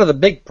fact, one of the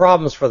big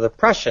problems for the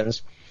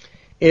Prussians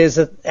is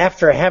that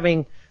after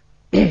having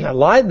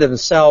allied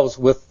themselves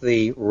with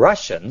the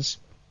Russians,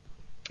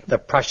 the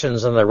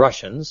Prussians and the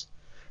Russians,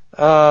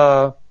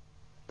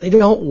 they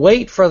don't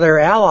wait for their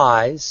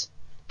allies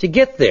to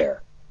get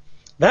there.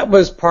 That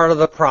was part of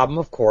the problem,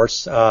 of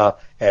course,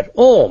 at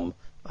Ulm.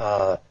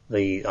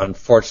 The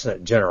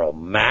unfortunate General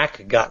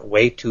Mack got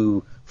way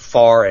too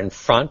far in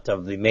front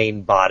of the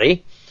main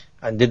body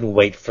and didn't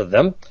wait for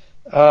them.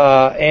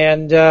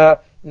 And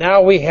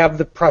now we have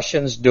the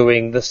Prussians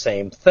doing the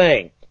same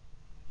thing.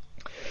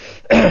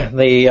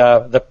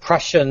 The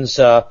Prussians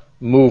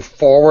move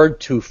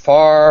forward too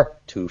far,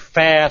 too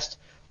fast.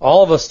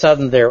 All of a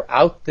sudden they're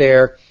out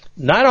there.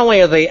 Not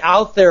only are they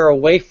out there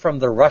away from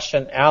the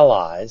Russian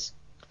allies,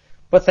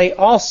 but they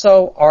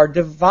also are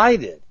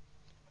divided.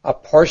 A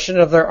portion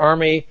of their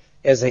army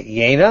is at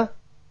Jena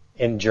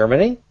in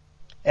Germany,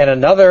 and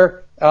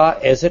another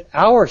is at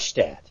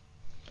Auerstedt.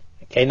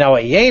 Okay, now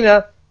at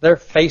Jena, they're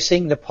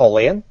facing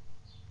Napoleon,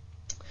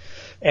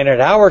 and at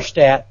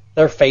Auerstedt,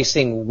 they're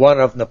facing one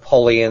of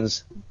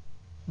Napoleon's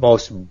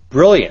most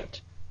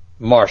brilliant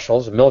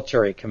marshals,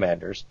 military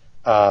commanders,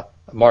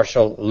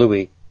 Marshal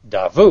Louis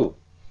Davout.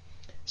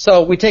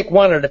 So we take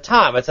one at a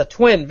time. It's a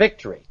twin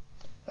victory,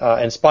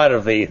 in spite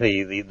of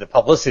the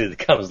publicity that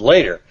comes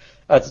later.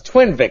 It's a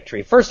twin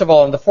victory. First of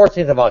all, on the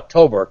 14th of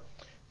October,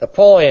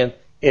 Napoleon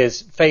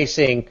is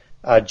facing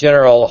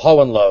General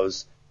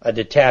Hohenloh's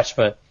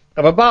detachment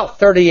of about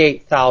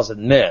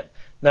 38,000 men.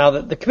 Now,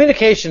 the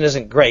communication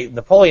isn't great.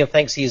 Napoleon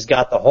thinks he's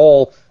got the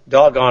whole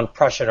doggone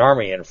Prussian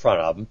army in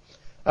front of him.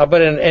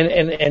 But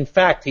in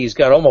fact, he's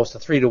got almost a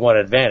 3-to-1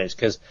 advantage,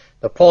 because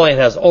Napoleon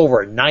has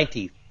over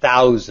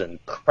 90,000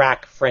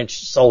 crack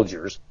French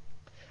soldiers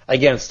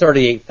against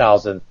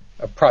 38,000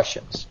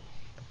 Prussians.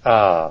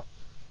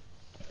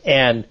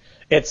 And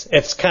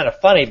it's kind of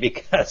funny,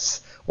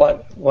 because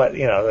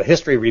the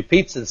history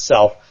repeats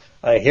itself.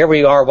 Here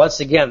we are once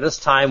again, this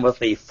time with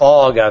the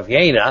fog of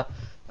Jena.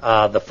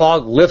 The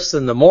fog lifts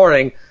in the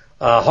morning.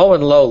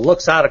 Hohenlohe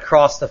looks out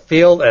across the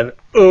field, and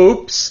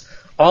oops,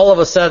 all of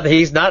a sudden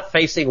he's not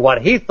facing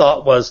what he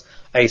thought was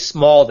a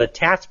small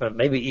detachment,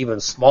 maybe even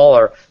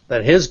smaller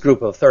than his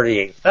group of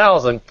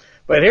 38,000.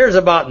 But here's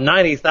about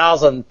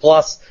 90,000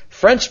 plus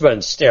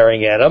Frenchmen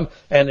staring at him,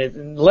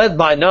 and led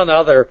by none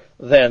other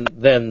than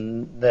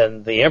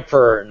the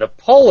Emperor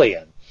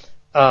Napoleon.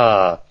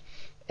 And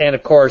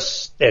of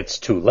course, it's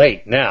too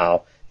late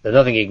now. There's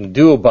nothing he can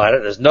do about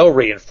it. There's no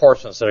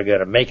reinforcements that are going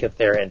to make it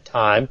there in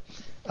time.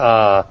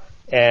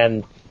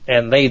 And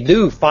they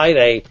do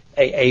fight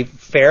a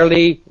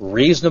fairly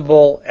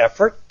reasonable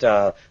effort.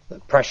 The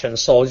Prussian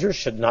soldiers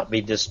should not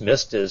be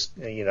dismissed as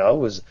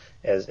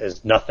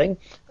nothing.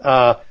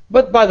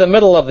 But by the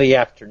middle of the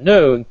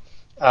afternoon,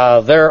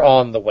 they're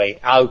on the way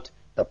out.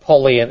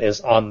 Napoleon is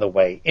on the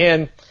way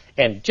in.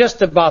 And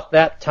just about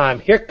that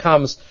time, here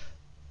comes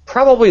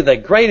probably the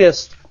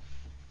greatest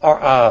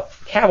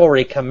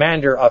cavalry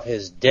commander of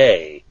his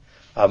day,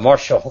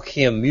 Marshal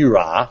Joachim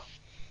Murat.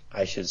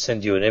 I should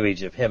send you an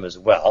image of him as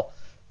well.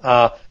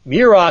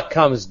 Murat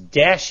comes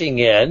dashing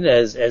in,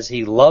 as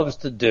he loves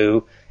to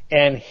do,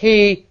 and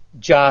he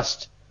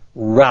just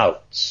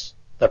routs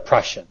the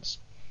Prussians.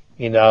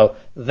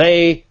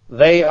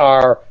 They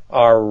are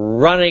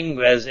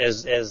running, as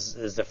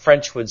the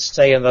French would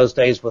say in those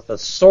days, with a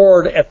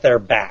sword at their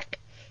back.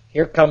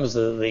 Here comes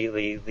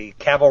the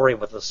cavalry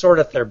with a sword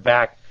at their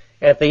back.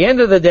 At the end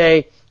of the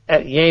day,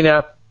 at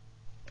Jena,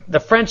 the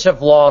French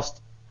have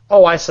lost,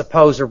 I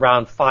suppose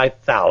around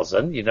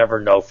 5,000. You never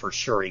know for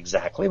sure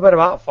exactly, but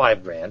about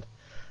 5,000.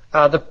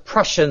 The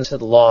Prussians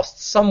had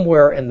lost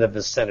somewhere in the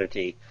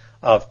vicinity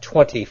of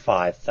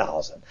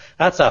 25,000.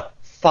 That's a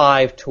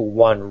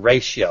 5-to-1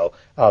 ratio.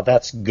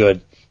 That's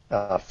good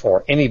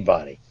for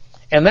anybody.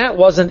 And that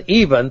wasn't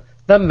even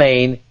the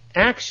main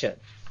action.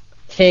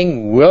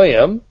 King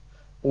William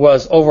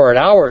was over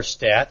at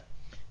Auerstedt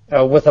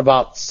with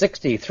about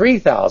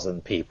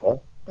 63,000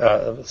 people,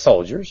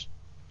 soldiers,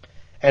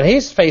 and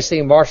he's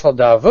facing Marshal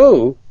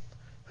Davout,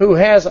 who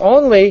has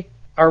only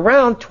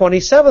around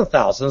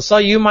 27,000. So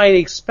you might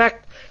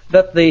expect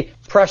that the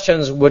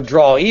Prussians would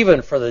draw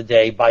even for the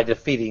day by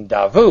defeating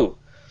Davout.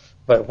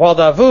 But while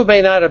Davout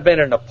may not have been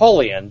a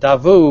Napoleon,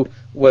 Davout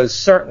was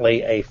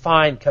certainly a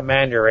fine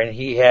commander, and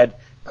he had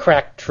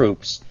crack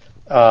troops.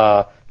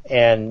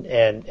 And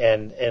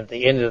at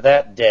the end of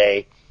that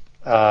day,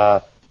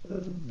 the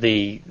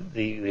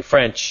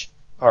French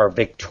are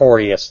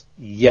victorious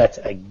yet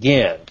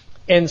again.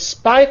 In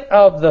spite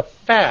of the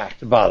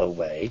fact, by the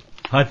way,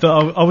 I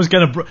thought I was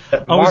going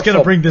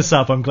to bring this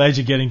up. I'm glad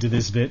you're getting to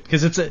this bit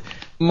because it's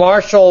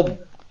Marshal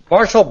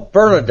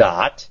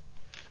Bernadotte,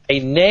 a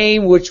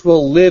name which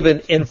will live in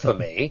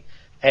infamy,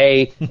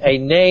 a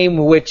name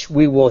which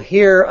we will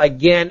hear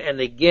again and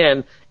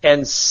again,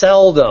 and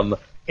seldom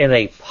in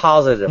a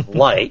positive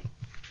light,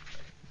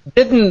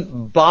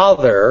 didn't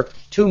bother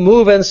to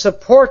move in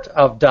support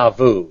of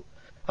Davout.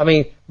 I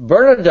mean,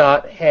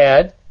 Bernadotte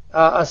had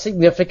a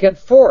significant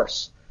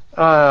force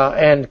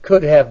and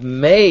could have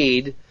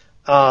made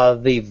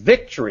the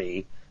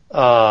victory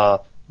by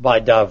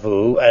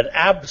Davout an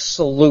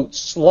absolute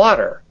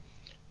slaughter.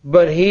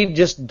 But he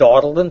just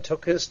dawdled and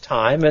took his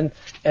time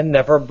and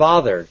never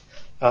bothered.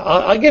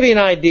 I'll give you an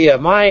idea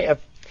of my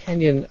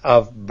opinion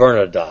of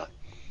Bernadotte.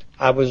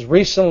 I was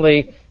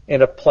recently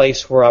in a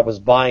place where I was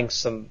buying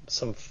some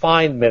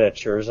fine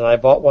miniatures, and I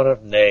bought one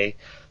of Ney,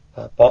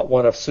 bought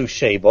one of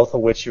Suchet, both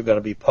of which you're going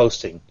to be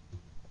posting.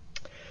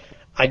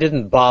 I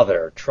didn't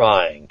bother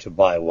trying to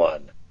buy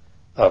one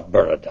of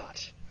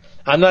Bernadotte.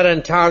 I'm not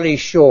entirely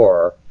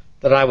sure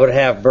that I would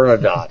have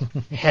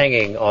Bernadotte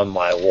hanging on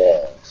my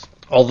walls.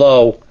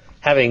 Although,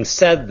 having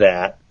said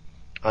that,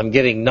 I'm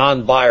getting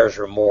non-buyer's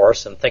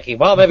remorse and thinking,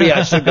 well, maybe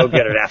I should go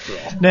get it after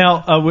all.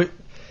 Now,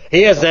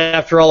 he is,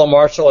 after all, a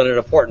marshal and an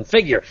important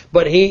figure,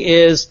 but he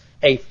is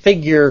a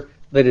figure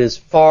that is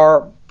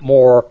far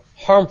more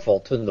harmful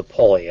to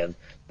Napoleon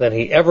than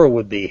he ever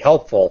would be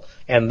helpful,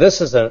 and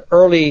this is an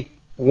early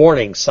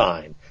warning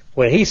sign.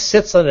 When he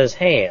sits on his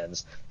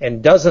hands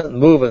and doesn't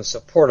move in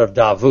support of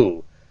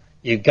Davout,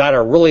 you've got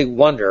to really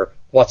wonder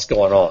what's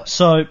going on.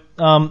 So,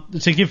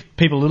 to give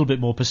people a little bit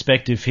more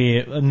perspective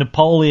here,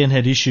 Napoleon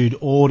had issued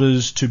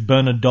orders to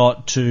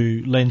Bernadotte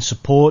to lend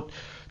support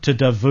to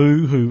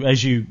Davout, who,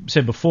 as you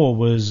said before,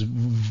 was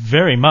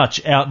very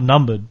much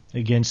outnumbered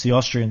against the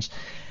Austrians,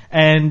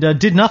 and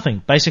did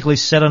nothing, basically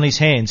sat on his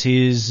hands.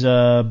 His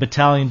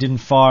battalion didn't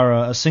fire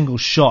a single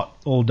shot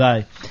all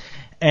day.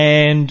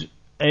 And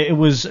it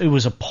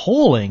was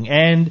appalling,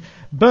 and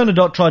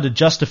Bernadotte tried to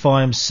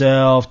justify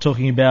himself,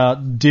 talking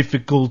about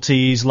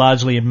difficulties,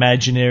 largely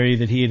imaginary,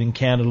 that he had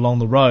encountered along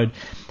the road,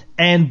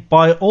 and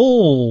by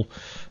all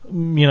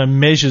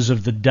measures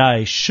of the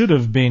day, should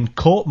have been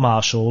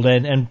court-martialed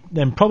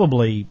and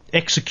probably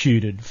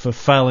executed for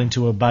failing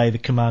to obey the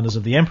commanders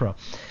of the emperor.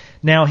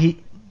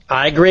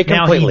 I agree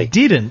completely. Now he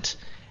didn't.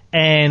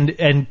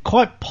 And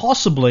quite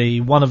possibly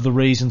one of the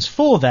reasons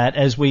for that,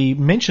 as we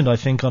mentioned, I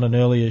think, on an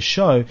earlier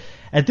show,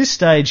 at this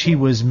stage he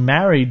was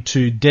married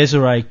to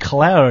Desiree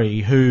Clary,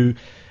 who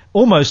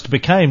almost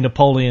became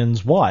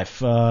Napoleon's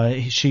wife.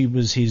 She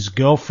was his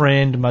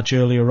girlfriend much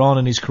earlier on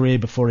in his career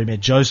before he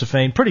met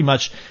Josephine. Pretty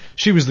much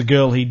she was the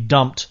girl he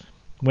dumped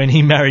when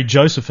he married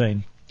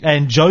Josephine.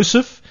 And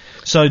Joseph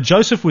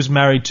was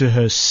married to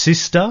her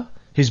sister.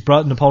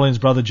 Napoleon's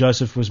brother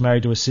Joseph was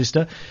married to a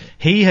sister.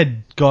 He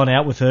had gone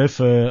out with her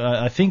for,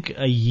 I think,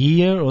 a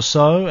year or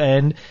so,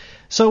 and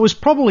so it was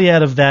probably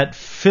out of that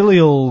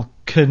filial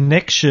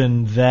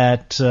connection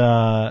that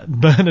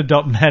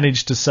Bernadotte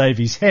managed to save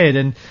his head.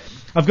 And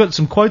I've got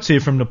some quotes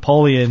here from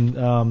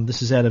Napoleon.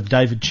 This is out of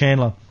David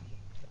Chandler.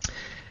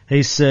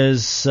 He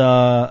says,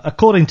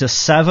 according to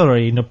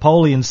Savary,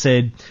 Napoleon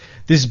said,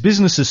 "This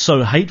business is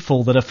so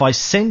hateful that if I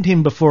send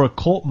him before a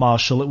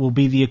court-martial, it will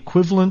be the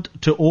equivalent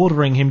to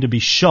ordering him to be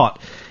shot.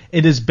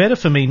 It is better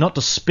for me not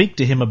to speak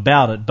to him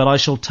about it, but I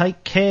shall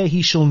take care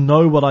he shall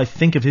know what I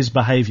think of his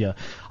behaviour.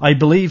 I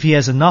believe he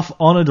has enough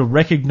honour to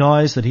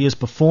recognise that he has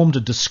performed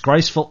a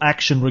disgraceful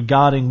action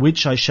regarding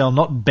which I shall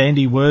not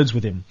bandy words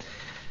with him."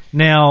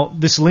 Now,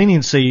 this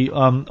leniency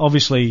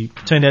obviously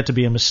turned out to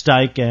be a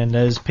mistake, and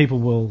as people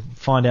will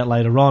find out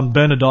later on,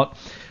 Bernadotte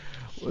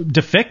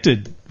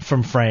defected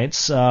from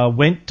France,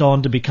 went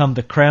on to become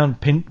the Crown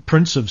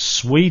Prince of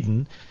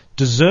Sweden,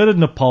 deserted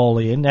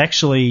Napoleon,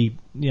 actually,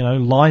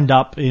 lined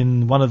up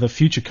in one of the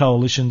future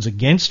coalitions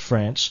against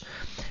France,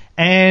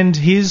 and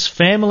his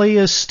family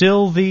is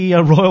still the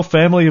royal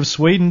family of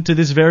Sweden to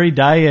this very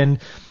day,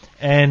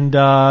 and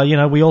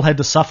we all had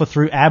to suffer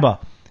through ABBA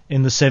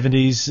in the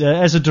 70s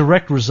as a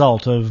direct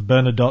result of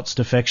Bernadotte's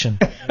defection.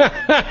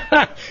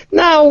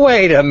 Now,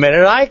 wait a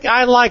minute.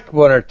 I like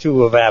one or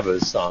two of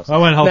ABBA's songs. I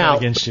won't hold that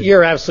against you.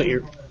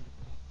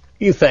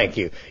 Thank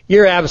you.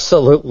 You're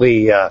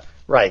absolutely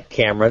right,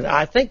 Cameron.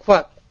 I think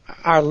what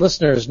our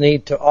listeners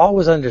need to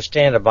always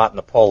understand about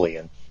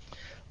Napoleon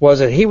was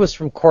that he was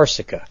from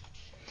Corsica.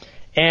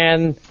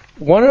 And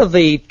one of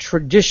the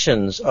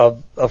traditions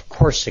of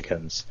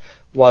Corsicans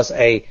was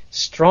a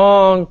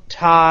strong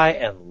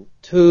tie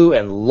to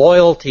and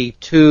loyalty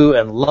to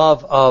and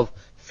love of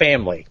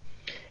family.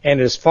 And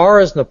as far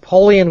as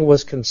Napoleon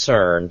was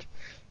concerned,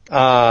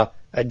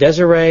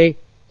 Desiree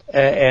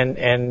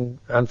and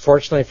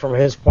unfortunately from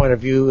his point of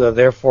view,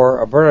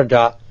 therefore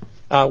Bernadotte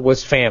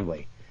was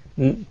family.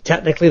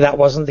 Technically that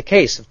wasn't the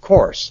case, of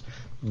course,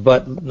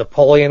 but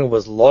Napoleon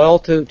was loyal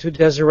to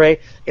Desiree.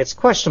 It's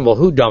questionable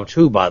who dumped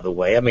who, by the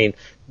way. I mean,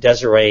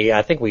 Desiree,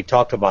 I think we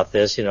talked about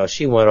this,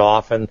 she went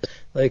off and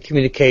the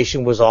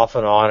communication was off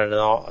and on and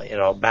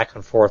all, back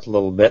and forth a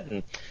little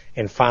bit,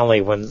 and finally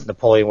when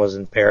Napoleon was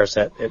in Paris,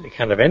 it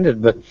kind of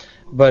ended.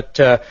 But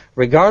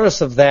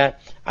regardless of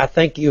that, I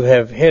think you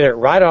have hit it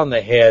right on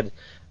the head.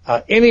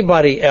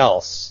 Anybody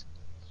else,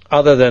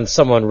 other than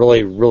someone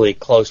really, really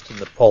close to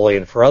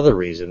Napoleon for other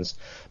reasons,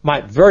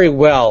 might very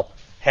well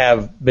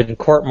have been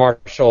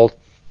court-martialed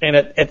and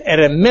at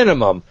a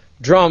minimum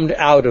drummed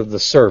out of the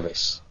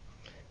service.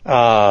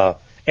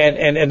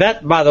 And that,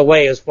 by the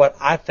way, is what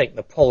I think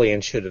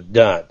Napoleon should have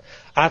done.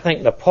 I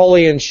think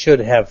Napoleon should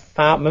have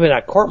found, maybe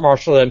not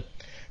court-martialed him,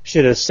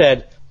 should have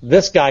said,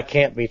 this guy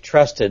can't be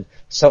trusted,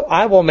 so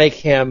I will make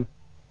him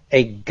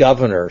a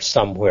governor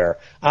somewhere.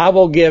 I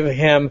will give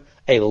him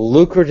a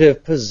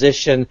lucrative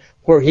position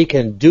where he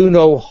can do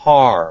no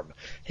harm.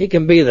 He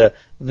can be the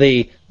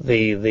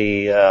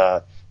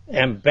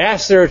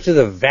ambassador to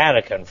the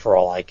Vatican for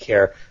all I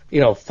care.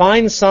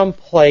 Find some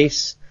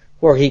place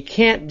where he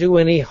can't do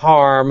any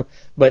harm,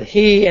 but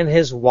he and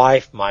his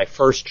wife, my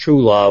first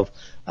true love,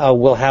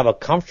 will have a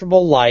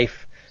comfortable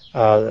life,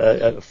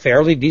 a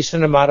fairly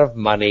decent amount of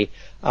money.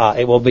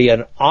 It will be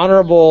an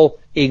honorable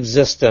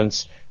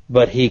existence,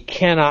 but he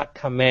cannot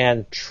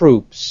command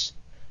troops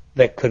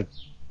that could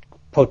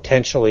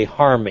potentially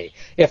harm me.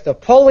 If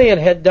Napoleon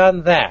had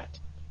done that,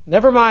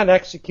 never mind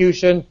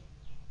execution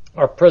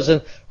or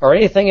prison or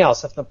anything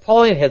else, if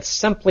Napoleon had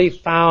simply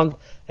found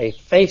a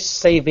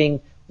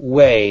face-saving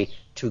way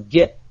to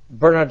get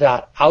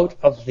Bernadotte out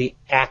of the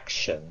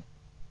action,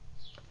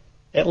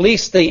 at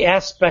least the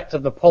aspect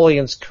of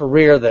Napoleon's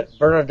career that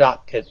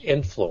Bernadotte could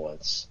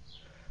influence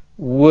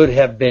would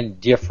have been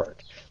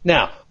different.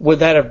 Now, would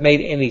that have made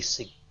any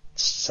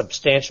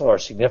substantial or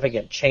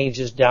significant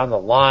changes down the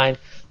line,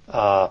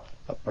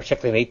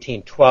 particularly in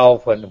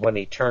 1812 when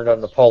he turned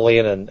on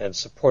Napoleon and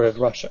supported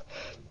Russia?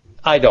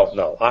 I don't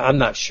know. I'm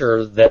not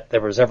sure that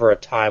there was ever a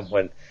time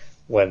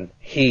when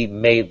he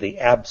made the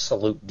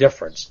absolute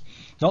difference.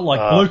 Not like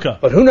Blucher.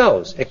 But who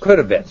knows? It could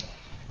have been.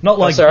 Not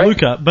like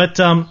Blucher, but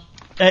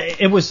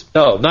it was...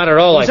 No, not at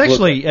all like Blucher. It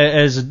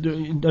was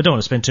actually, I don't want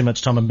to spend too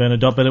much time on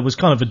Bernadotte, but it was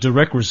kind of a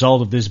direct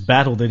result of this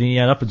battle that he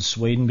had up in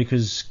Sweden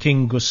because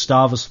King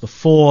Gustavus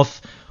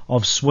IV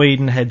of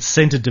Sweden had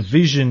sent a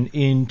division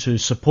in to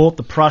support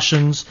the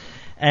Prussians,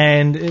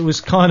 and it was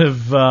kind of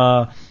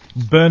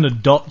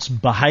Bernadotte's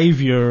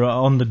behaviour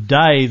on the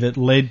day that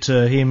led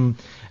to him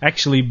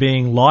actually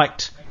being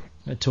liked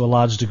to a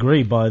large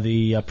degree by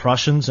the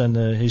Prussians and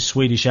his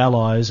Swedish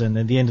allies, and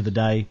at the end of the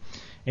day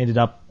ended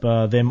up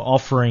them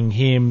offering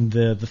him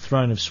the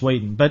throne of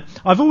Sweden. But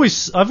I've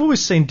always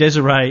seen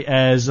Desiree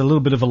as a little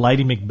bit of a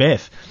Lady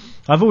Macbeth.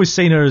 I've always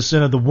seen her as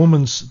the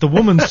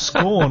woman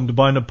scorned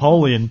by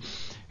Napoleon,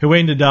 who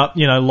ended up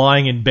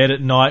lying in bed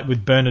at night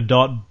with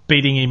Bernadotte,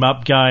 beating him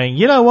up, going,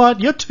 you know what,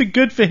 you're too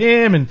good for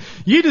him, and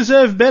you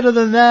deserve better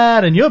than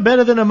that, and you're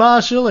better than a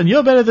marshal, and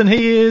you're better than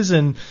he is,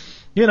 and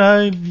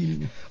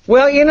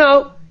Well,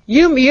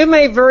 you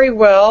may very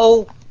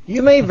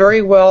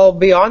well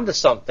be onto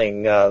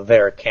something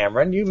there,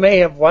 Cameron. You may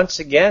have once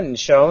again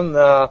shown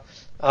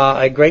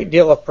a great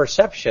deal of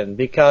perception,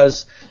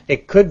 because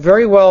it could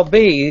very well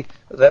be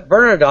that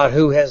Bernadotte,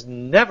 who has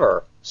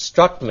never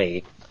struck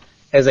me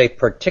as a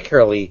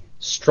particularly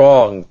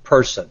strong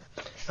person.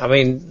 I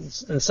mean,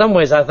 in some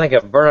ways I think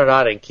of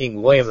Bernadotte and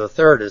King William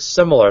III as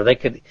similar. They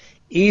could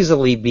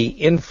easily be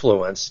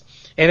influenced.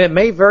 And it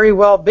may very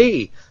well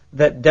be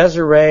that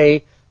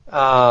Desiree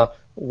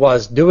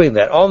was doing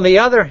that. On the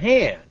other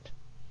hand,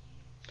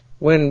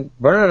 when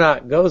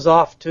Bernadotte goes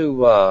off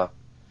to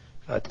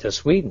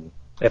Sweden,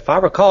 if I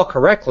recall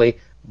correctly,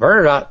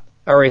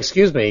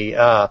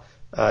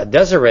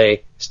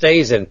 Desiree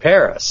stays in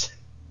Paris.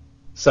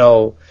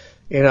 So,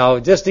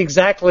 just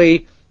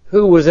exactly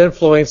who was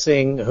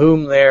influencing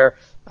whom there,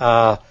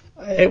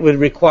 it would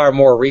require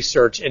more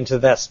research into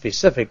that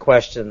specific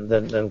question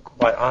than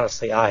quite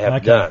honestly I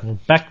have done.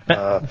 Back.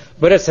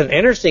 But it's an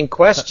interesting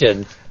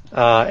question,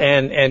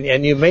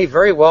 and you may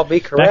very well be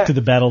correct. Back to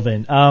the battle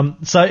then.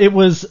 So it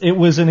was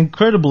an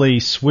incredibly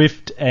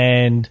swift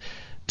and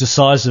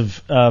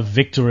decisive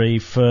victory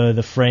for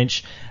the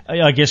French.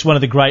 I guess one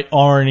of the great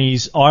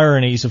ironies,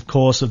 of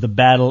course, of the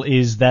battle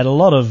is that a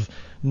lot of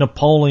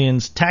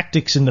Napoleon's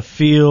tactics in the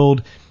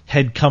field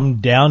had come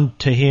down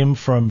to him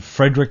from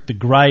Frederick the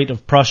Great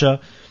of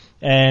Prussia,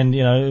 and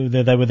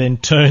they were then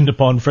turned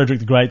upon Frederick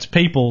the Great's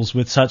peoples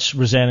with such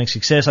resounding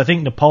success. I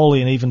think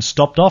Napoleon even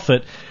stopped off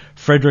at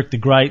Frederick the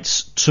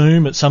Great's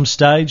tomb at some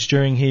stage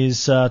during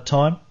his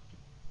time.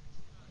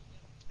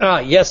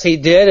 Yes, he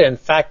did. In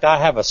fact, I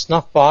have a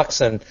snuff box,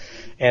 and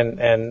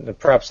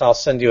perhaps I'll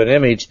send you an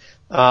image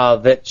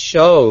that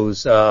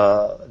shows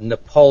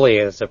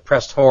Napoleon. It's a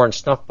pressed horn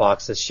snuff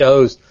box that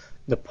shows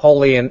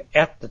Napoleon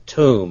at the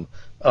tomb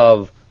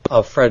of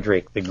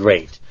Frederick the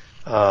Great.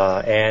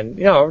 And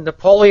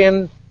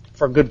Napoleon,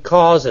 for good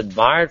cause,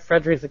 admired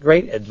Frederick the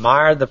Great,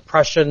 admired the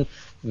Prussian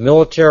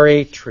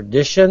military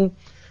tradition,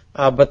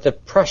 but the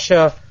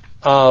Prussia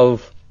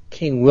of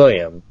King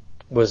William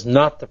was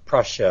not the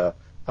Prussia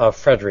of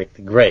Frederick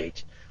the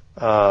Great.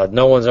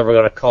 No one's ever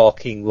going to call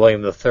King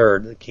William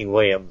III King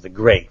William the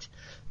Great,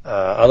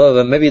 other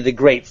than maybe the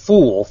great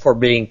fool for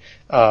being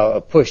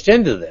pushed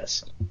into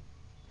this.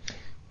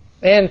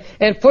 And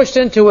pushed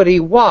into it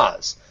he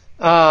was.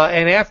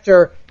 And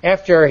after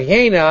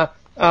Jena,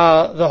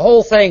 the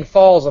whole thing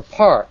falls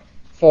apart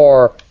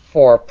for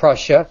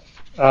Prussia.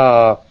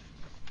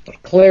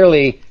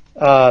 Clearly,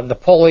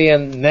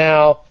 Napoleon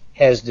now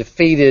has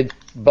defeated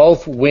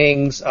both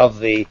wings of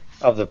the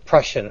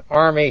Prussian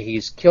army.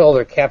 He's killed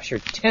or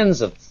captured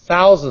tens of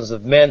thousands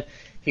of men.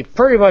 He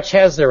pretty much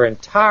has their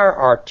entire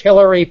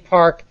artillery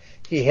park.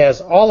 He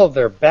has all of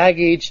their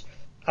baggage.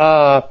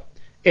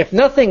 If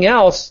nothing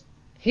else,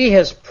 he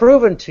has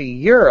proven to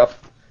Europe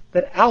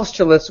that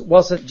Austerlitz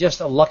wasn't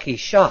just a lucky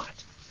shot.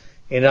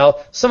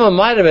 Someone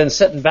might have been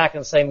sitting back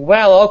and saying,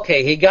 well,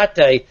 okay, he got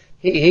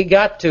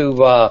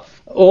to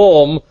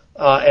Ulm,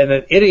 and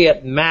an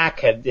idiot Mack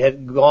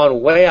had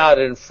gone way out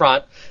in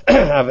front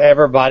of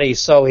everybody,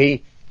 so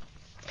he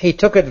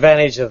took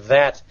advantage of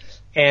that,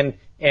 and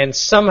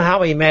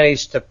somehow he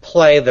managed to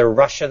play the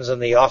Russians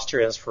and the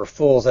Austrians for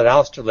fools at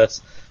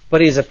Austerlitz, but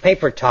he's a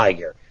paper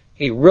tiger.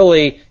 He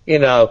really,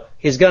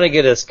 he's going to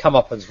get his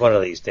comeuppance one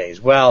of these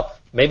days. Well,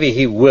 maybe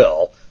he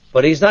will,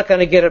 but he's not going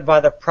to get it by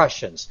the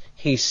Prussians.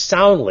 He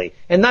soundly,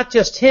 and not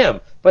just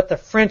him, but the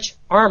French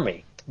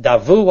army,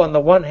 Davout on the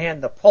one hand,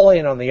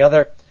 Napoleon on the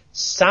other,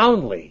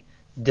 soundly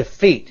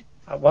defeat,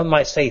 one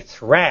might say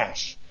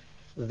thrash,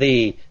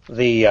 the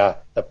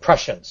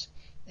Prussians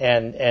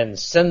and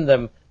send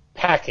them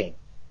packing.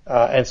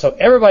 And so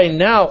everybody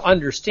now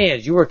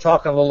understands. You were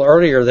talking a little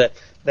earlier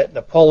that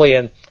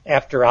Napoleon,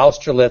 after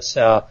Austerlitz,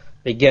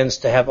 begins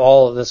to have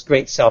all of this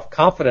great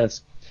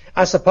self-confidence.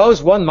 I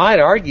suppose one might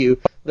argue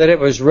that it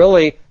was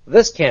really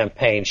this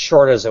campaign,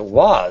 short as it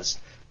was,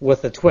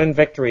 with the twin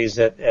victories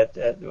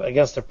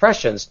against the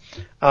Prussians,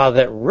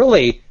 that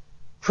really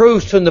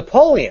proves to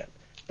Napoleon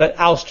that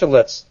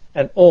Austerlitz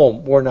and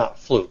Ulm were not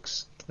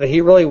flukes, that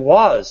he really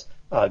was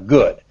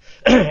good,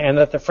 and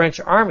that the French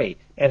army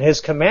and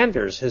his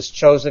commanders, his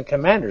chosen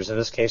commanders, in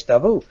this case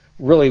Davout,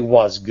 really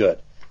was good,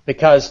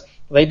 because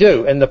they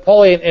do. And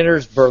Napoleon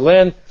enters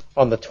Berlin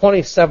on the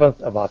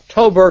 27th of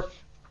October.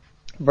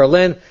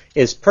 Berlin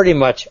is pretty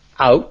much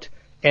out,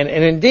 and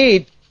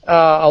indeed,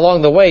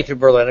 along the way to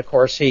Berlin, of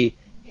course,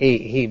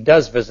 he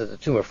does visit the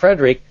tomb of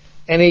Frederick,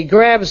 and he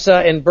grabs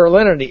in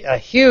Berlin a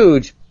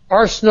huge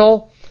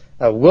arsenal.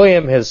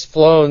 William has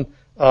flown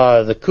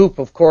the Coup,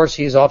 of course.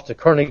 He's off to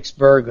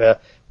Königsberg,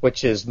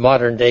 which is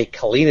modern-day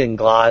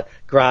Kaliningrad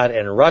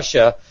in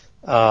Russia,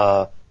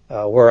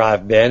 where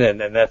I've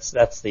been, and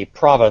that's the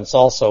province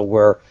also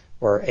where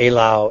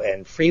Eylau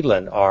and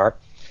Friedland are.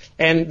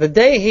 And the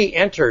day he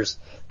enters,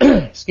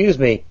 the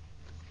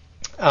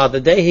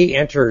day he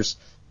enters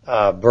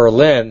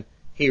Berlin,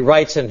 he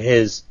writes in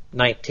his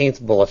 19th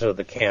bulletin of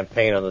the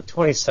campaign on the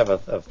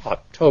 27th of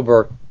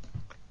October,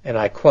 and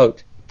I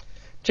quote,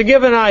 "To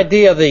give an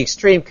idea of the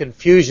extreme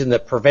confusion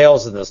that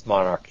prevails in this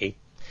monarchy,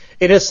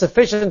 it is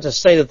sufficient to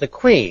say that the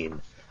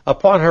Queen,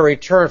 upon her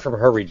return from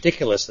her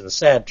ridiculous and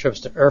sad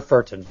trips to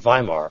Erfurt and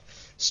Weimar,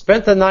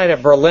 spent the night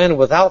at Berlin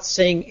without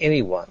seeing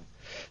anyone,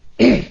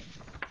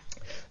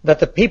 that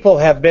the people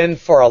have been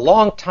for a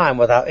long time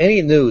without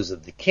any news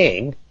of the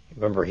king,"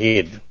 remember he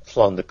had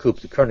flown the Coup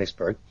to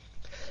Königsberg,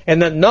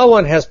 "and that no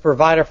one has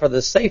provided for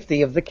the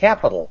safety of the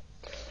capital,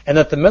 and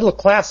that the middle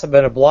class have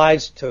been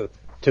obliged to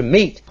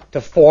meet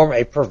to form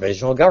a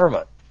provisional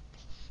government.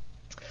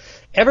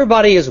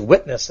 Everybody is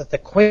witness that the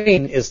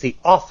Queen is the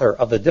author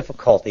of the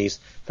difficulties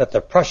that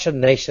the Prussian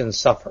nation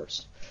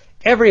suffers.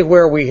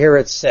 Everywhere we hear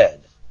it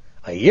said,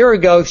 'A year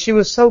ago she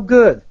was so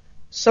good,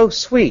 so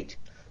sweet,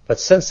 but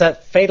since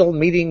that fatal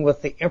meeting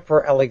with the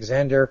Emperor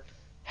Alexander,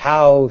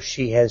 how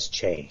she has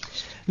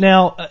changed.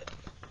 Now,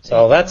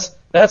 so that's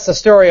the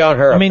story on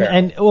her. I mean,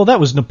 apparently. that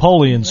was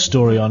Napoleon's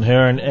story on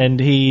her, and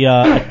he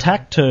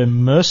attacked her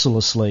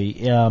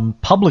mercilessly,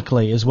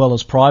 publicly as well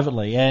as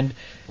privately. And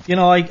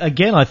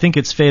I think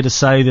it's fair to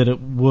say that it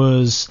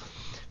was,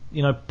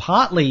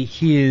 partly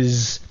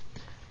his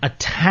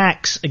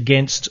attacks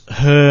against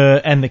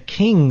her and the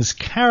king's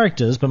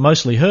characters, but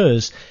mostly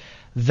hers,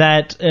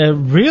 that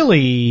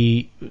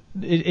really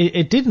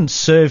it didn't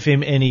serve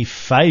him any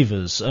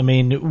favours. I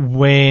mean,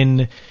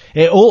 when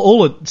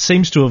all it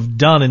seems to have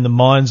done in the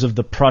minds of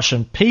the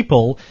Prussian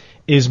people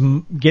is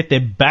get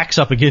their backs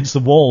up against the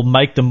wall,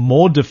 make them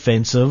more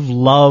defensive,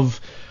 love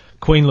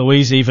Queen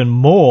Louise even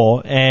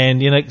more,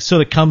 and it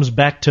sort of comes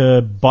back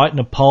to bite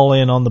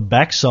Napoleon on the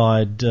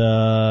backside,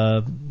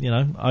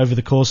 over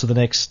the course of the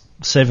next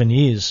 7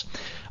 years.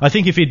 I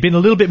think if he'd been a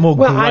little bit more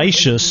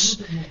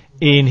gracious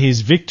in his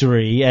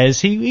victory,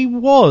 as he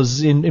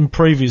was in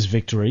previous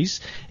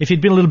victories, if he'd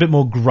been a little bit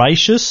more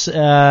gracious,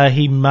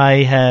 he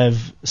may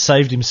have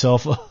saved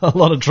himself a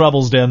lot of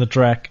troubles down the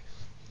track.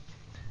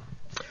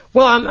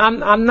 Well,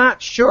 I'm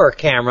not sure,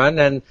 Cameron.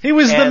 And he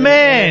was the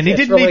man. He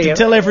didn't need to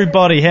tell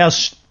everybody how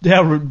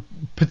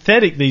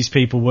pathetic these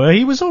people were.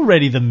 He was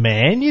already the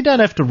man. You don't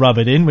have to rub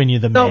it in when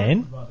you're the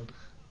man.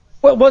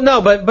 Well,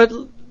 no, but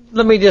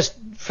let me just,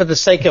 for the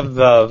sake of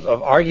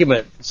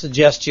argument,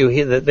 suggest to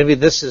you that maybe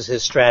this is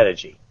his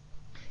strategy.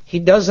 He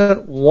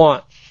doesn't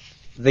want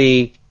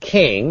the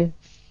king,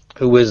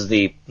 who is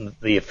the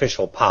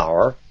official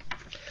power,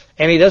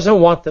 and he doesn't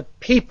want the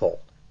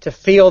people to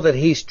feel that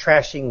he's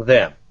trashing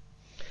them.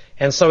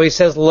 And so he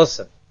says,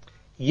 listen,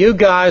 you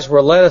guys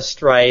were led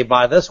astray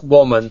by this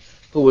woman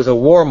who was a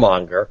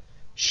warmonger.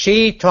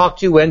 She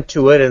talked you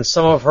into it, and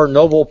some of her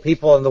noble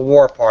people in the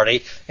war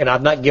party, and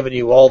I'm not giving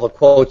you all the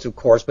quotes, of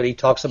course, but he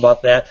talks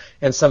about that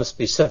and some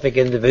specific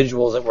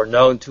individuals that were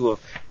known to have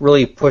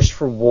really pushed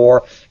for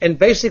war. And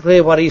basically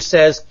what he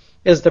says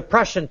is the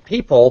Prussian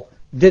people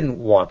didn't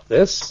want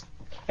this,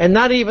 and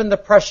not even the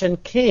Prussian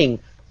king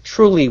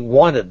truly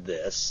wanted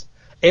this.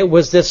 It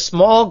was this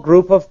small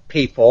group of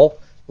people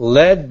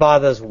led by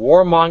this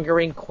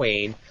warmongering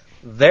queen.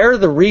 They're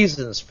the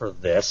reasons for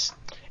this.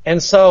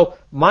 And so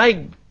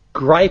my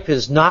gripe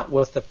is not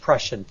with the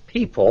Prussian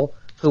people,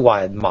 who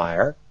I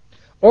admire,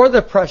 or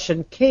the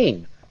Prussian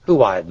king,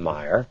 who I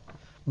admire,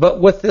 but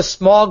with this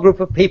small group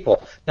of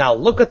people. Now,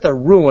 look at the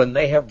ruin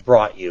they have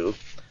brought you.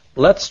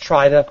 Let's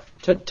try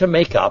to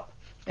make up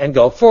and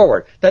go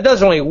forward. That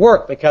doesn't really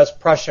work because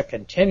Prussia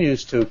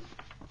continues to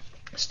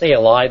stay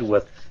allied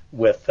with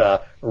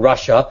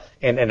Russia.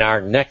 And in our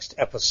next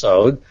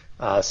episode,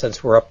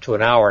 since we're up to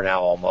an hour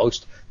now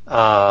almost,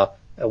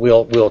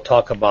 we'll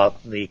talk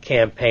about the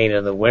campaign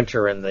in the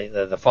winter and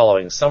the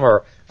following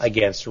summer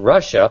against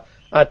Russia.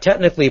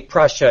 Technically,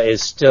 Prussia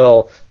is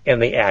still in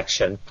the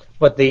action,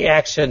 but the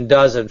action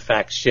does in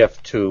fact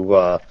shift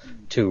to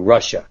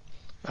Russia,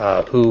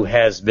 who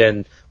has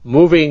been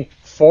moving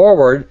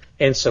forward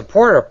in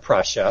support of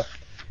Prussia.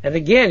 And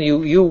again,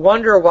 you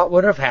wonder what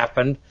would have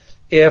happened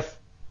if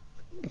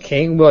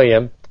King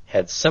William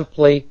had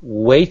simply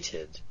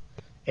waited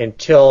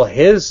until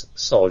his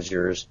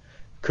soldiers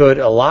could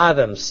ally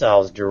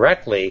themselves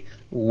directly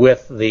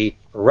with the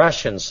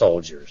Russian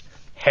soldiers.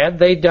 Had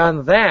they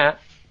done that,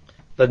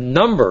 the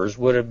numbers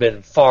would have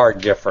been far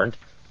different.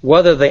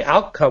 Whether the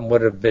outcome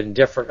would have been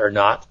different or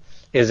not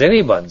is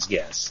anyone's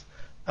guess.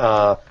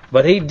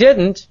 But he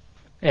didn't,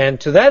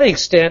 and to that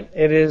extent,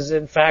 it is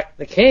in fact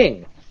the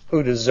king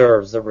who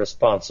deserves the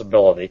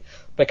responsibility,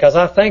 because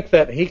I think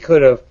that he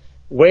could have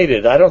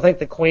waited. I don't think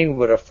the queen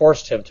would have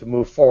forced him to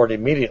move forward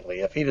immediately.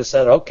 If he'd have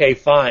said, okay,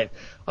 fine,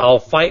 I'll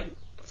fight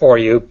for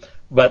you,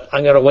 but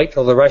I'm going to wait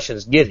till the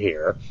Russians get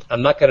here.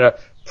 I'm not going to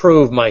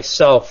prove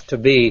myself to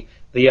be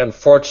the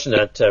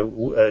unfortunate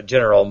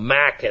General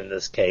Mack in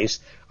this case.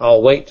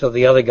 I'll wait till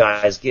the other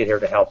guys get here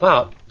to help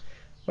out.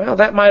 Well,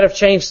 that might have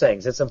changed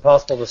things. It's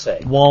impossible to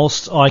say.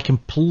 Whilst I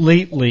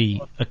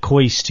completely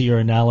acquiesce to your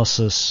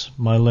analysis,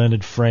 my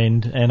learned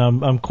friend, and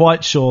I'm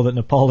quite sure that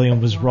Napoleon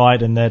was right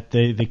and that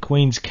the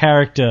Queen's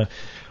character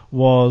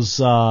was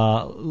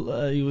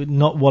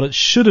not what it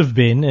should have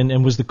been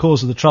and was the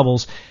cause of the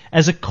troubles.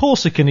 As a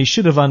Corsican, he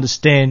should have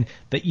understand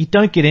that you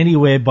don't get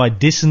anywhere by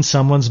dissing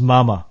someone's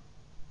mama.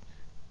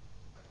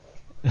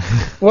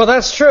 Well,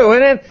 that's true.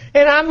 And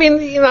I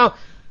mean,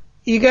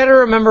 you got to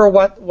remember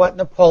what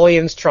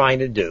Napoleon's trying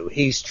to do.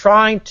 He's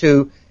trying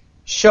to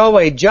show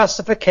a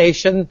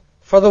justification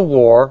for the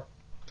war.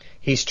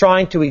 He's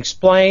trying to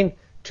explain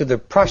to the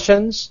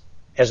Prussians,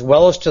 as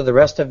well as to the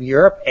rest of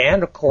Europe,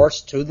 and of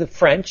course to the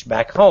French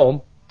back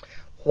home,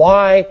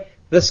 why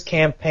this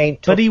campaign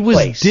took place. But he was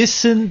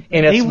dissing,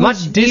 and it's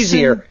much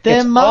easier.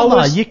 Their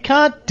mama. You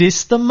can't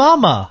diss the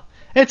mama.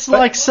 It's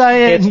like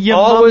saying your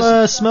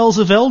mama smells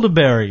of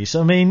elderberries.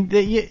 I mean,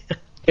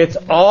 it's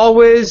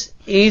always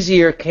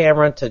easier,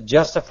 Cameron, to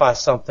justify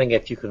something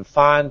if you can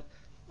find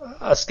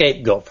a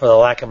scapegoat, for the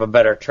lack of a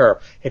better term.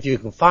 If you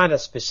can find a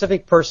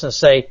specific person to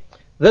say,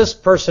 this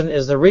person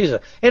is the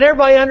reason. And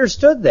everybody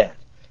understood that.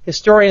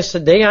 historians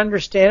today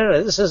understand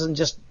it. This isn't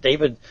just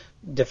David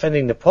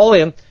defending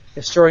Napoleon.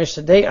 Historians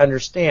today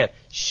understand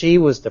she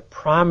was the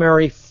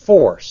primary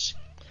force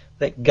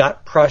that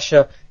got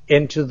Prussia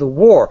into the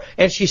war.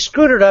 And she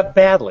screwed it up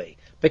badly,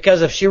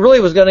 because if she really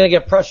was going to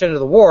get Prussia into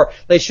the war,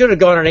 they should have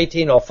gone in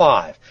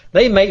 1805.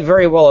 They may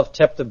very well have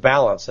tipped the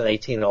balance in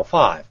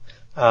 1805.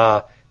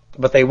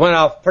 But they went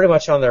off pretty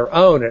much on their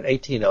own in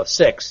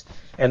 1806.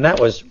 And that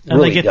was really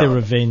And they get dumb. their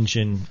revenge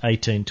in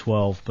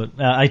 1812, but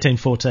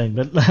 1814,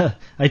 but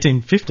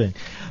 1815.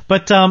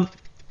 But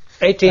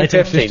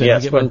 1815,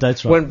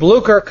 yes. When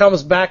Blucher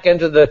comes back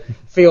into the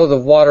field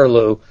of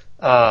Waterloo,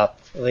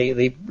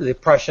 the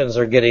Prussians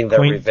are getting their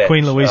revenge.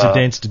 Queen Louisa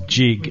danced a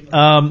jig.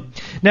 Now,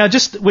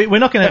 we're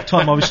not going to have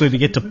time, obviously, to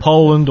get to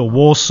Poland or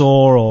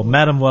Warsaw or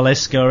Madame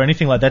Waleska or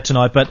anything like that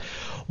tonight, but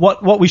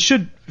what we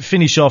should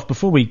finish off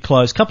before we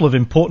close, a couple of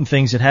important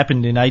things that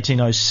happened in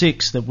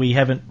 1806 that we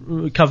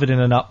haven't covered in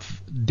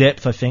enough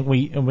depth, I think.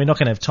 And we're not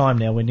going to have time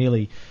now. We're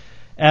nearly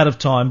out of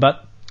time,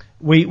 but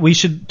we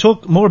should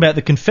talk more about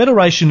the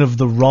Confederation of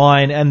the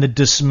Rhine and the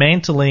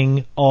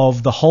dismantling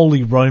of the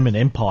Holy Roman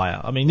Empire.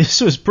 I mean,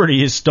 this was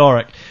pretty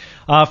historic.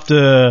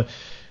 After,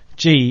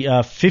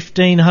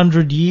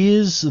 1,500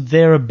 years,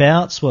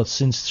 thereabouts,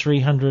 since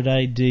 300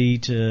 AD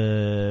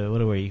to,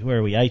 where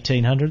are we,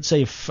 1800?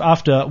 So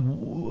after,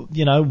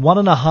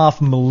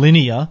 1.5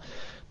 millennia,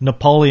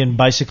 Napoleon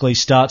basically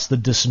starts the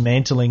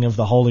dismantling of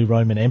the Holy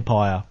Roman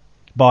Empire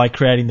by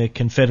creating the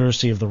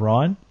Confederacy of the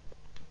Rhine.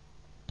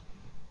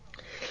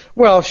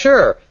 Well,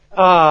 sure,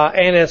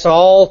 and it's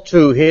all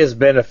to his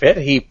benefit.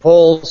 He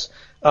pulls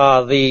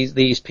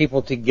these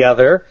people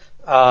together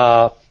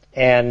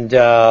and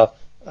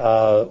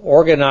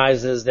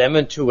organizes them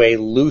into a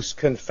loose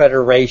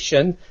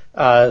confederation,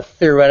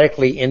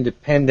 theoretically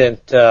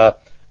independent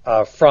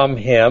from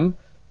him,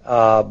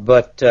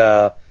 but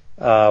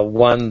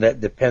one that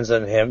depends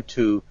on him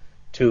to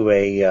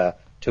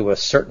a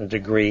certain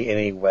degree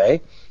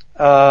anyway.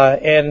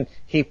 And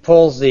he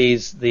pulls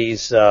these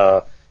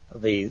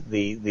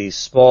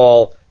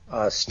small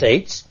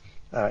states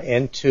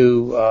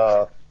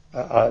into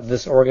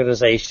this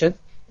organization,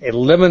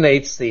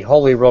 eliminates the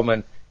Holy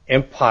Roman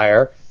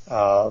Empire.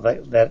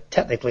 That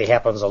technically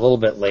happens a little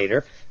bit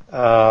later,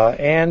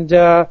 and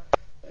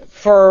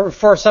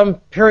for some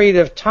period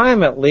of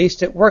time at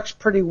least, it works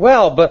pretty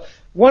well. But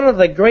one of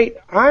the great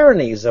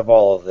ironies of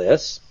all of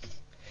this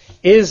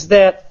is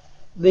that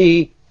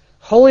the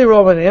Holy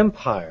Roman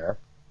Empire,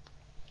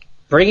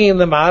 bringing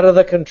them out of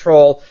the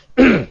control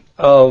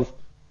of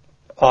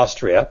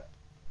Austria,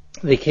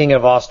 the King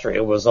of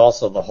Austria was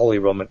also the Holy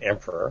Roman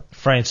Emperor,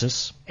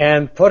 Francis,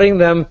 and putting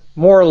them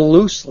more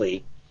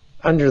loosely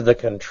under the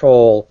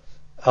control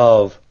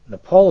of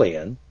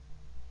Napoleon,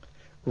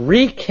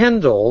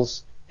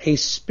 rekindles a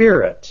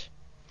spirit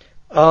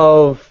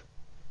of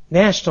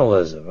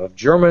nationalism, of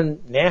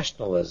German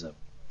nationalism.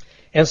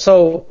 And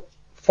so,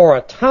 for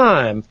a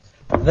time,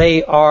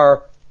 they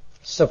are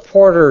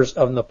supporters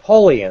of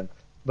Napoleon,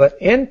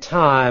 but in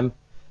time,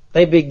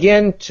 they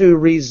begin to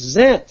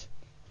resent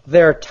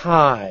their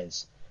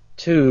ties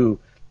to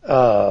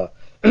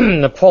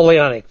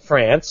Napoleonic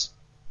France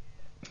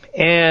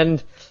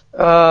and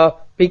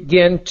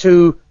begin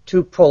to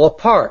pull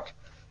apart.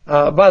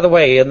 By the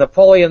way, in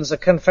Napoleon's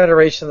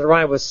Confederation of the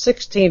Rhine was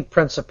 16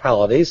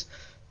 principalities,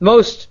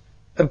 most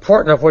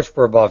important of which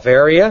were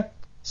Bavaria,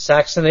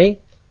 Saxony,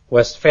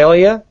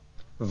 Westphalia,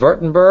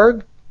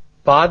 Württemberg,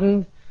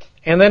 Baden,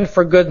 and then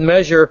for good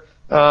measure,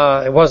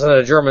 it wasn't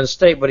a German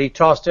state, but he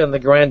tossed in the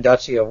Grand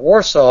Duchy of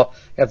Warsaw,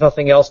 if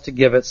nothing else, to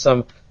give it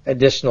some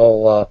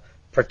additional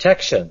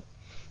protection.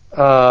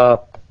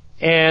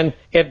 And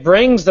it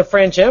brings the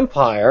French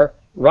Empire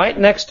right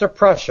next to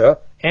Prussia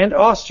and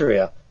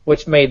Austria,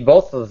 which made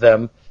both of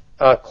them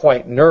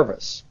quite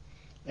nervous.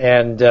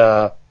 And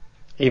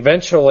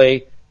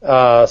eventually,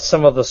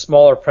 some of the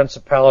smaller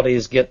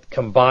principalities get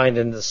combined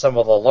into some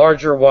of the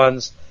larger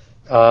ones.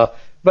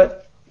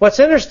 But what's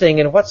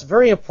interesting and what's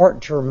very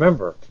important to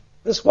remember,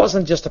 this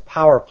wasn't just a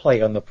power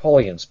play on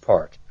Napoleon's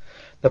part.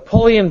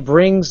 Napoleon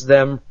brings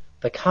them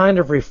the kind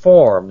of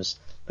reforms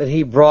that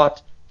he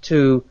brought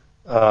to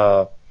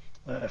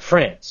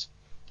France.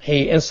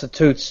 He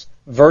institutes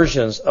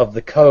versions of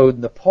the Code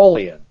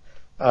Napoleon.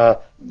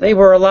 They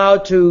were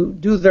allowed to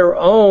do their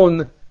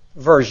own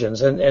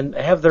versions and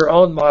have their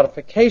own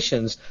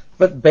modifications,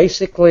 but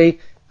basically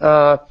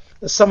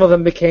some of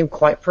them became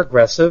quite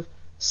progressive.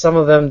 Some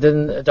of them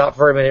didn't adopt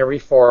very many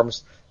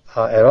reforms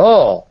at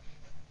all.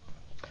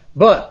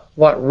 But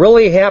what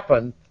really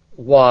happened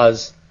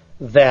was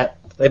that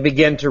they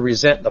began to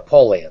resent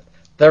Napoleon.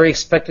 They were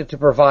expected to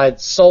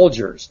provide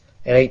soldiers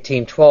in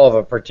 1812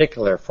 in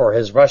particular for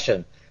his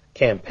Russian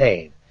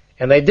campaign.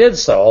 And they did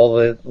so,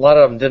 although a lot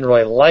of them didn't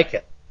really like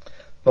it.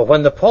 But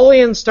when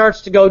Napoleon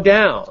starts to go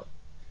down,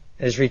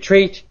 his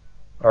retreat,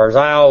 or as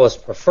I always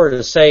prefer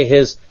to say,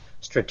 his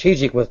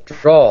strategic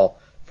withdrawal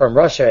from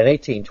Russia in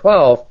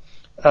 1812,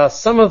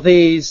 some of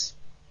these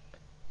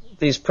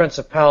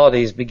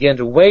principalities begin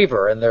to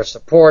waver in their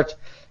support,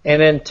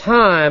 and in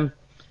time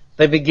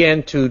they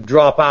begin to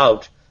drop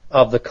out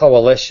of the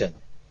coalition.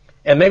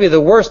 And maybe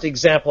the worst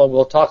example, and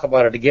we'll talk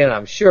about it again,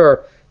 I'm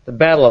sure, the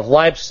Battle of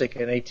Leipzig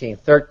in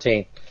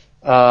 1813.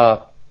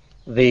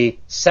 The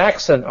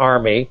Saxon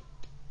army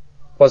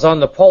was on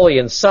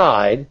Napoleon's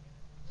side,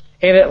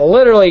 and it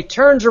literally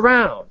turns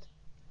around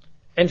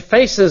and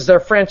faces their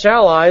French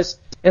allies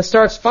and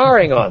starts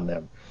firing on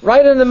them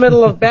right in the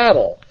middle of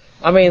battle.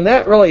 I mean,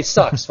 that really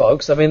sucks,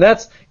 folks. I mean,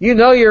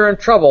 you're in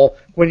trouble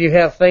when you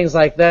have things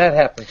like that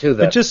happen to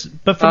them.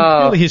 But from a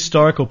purely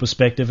historical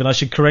perspective, and I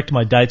should correct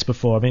my dates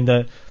before, I mean,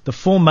 the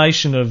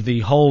formation of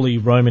the Holy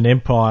Roman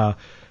Empire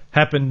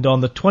happened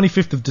on the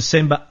 25th of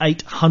December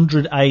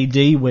 800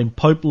 AD when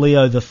Pope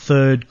Leo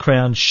III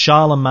crowned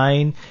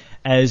Charlemagne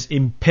as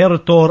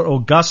Imperator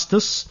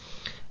Augustus,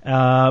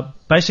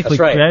 basically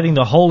creating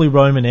the Holy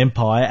Roman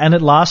Empire, and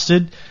it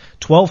lasted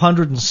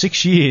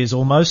 1,206 years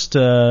almost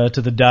to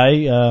the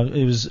day.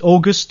 It was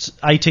August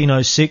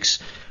 1806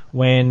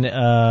 when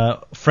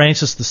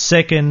Francis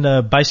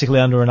II, basically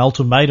under an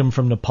ultimatum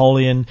from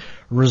Napoleon,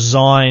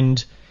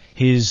 resigned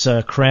his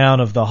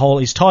crown of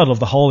his title of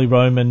the Holy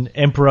Roman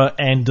Emperor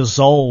and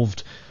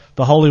dissolved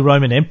the Holy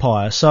Roman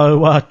Empire. So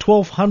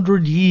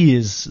 1,200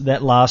 years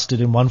that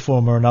lasted in one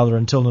form or another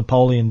until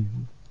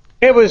Napoleon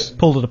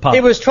pulled it apart.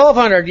 It was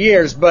 1,200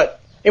 years,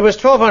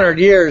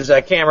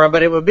 Cameron,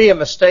 but it would be a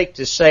mistake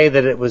to say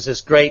that it was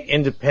this great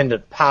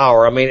independent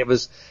power. I mean, it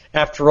was,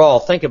 after all,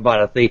 think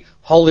about it, the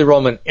Holy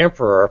Roman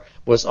Emperor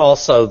was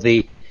also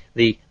the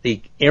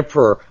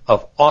Emperor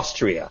of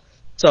Austria.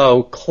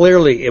 So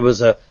clearly it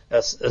was a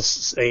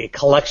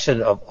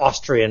collection of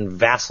Austrian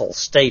vassal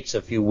states,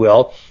 if you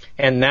will,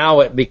 and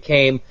now it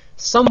became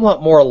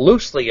somewhat more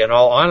loosely, in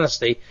all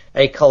honesty,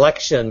 a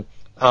collection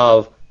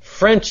of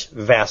French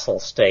vassal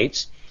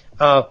states,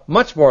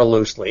 much more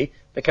loosely,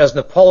 because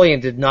Napoleon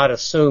did not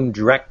assume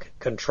direct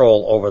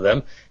control over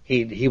them.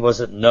 He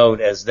wasn't known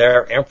as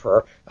their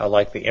emperor,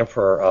 like the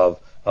Emperor of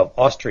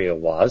Austria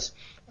was.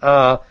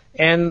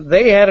 And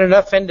they had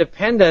enough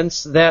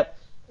independence that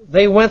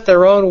they went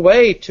their own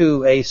way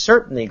to a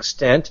certain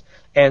extent,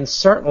 and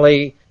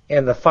certainly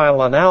in the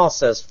final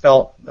analysis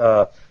felt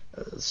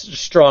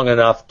strong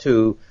enough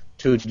to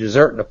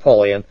desert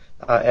Napoleon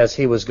as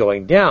he was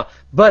going down.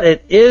 But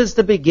it is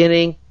the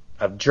beginning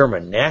of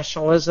German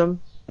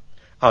nationalism,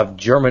 of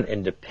German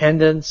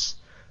independence,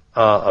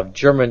 of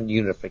German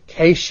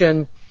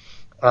unification.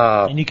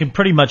 And you can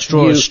pretty much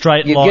draw a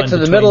straight line. You get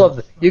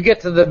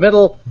to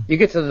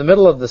the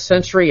middle of the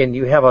century, and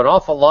you have an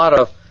awful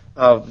lot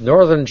of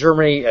northern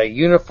Germany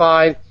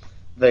unified.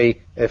 The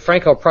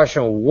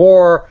Franco-Prussian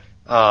War,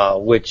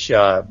 which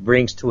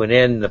brings to an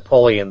end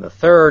Napoleon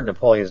III,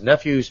 Napoleon's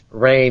nephew's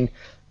reign,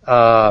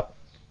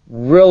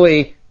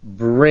 really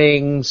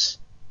brings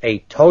a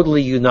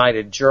totally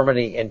united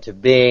Germany into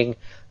being.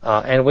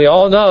 And we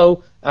all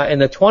know in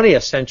the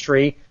 20th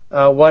century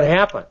what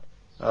happened.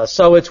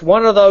 So it's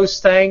one of those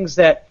things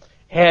that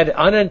had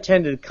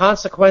unintended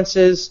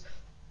consequences.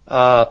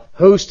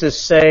 Who's to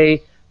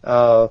say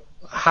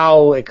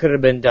how it could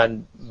have been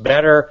done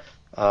better?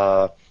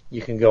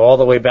 You can go all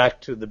the way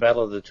back to the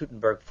Battle of the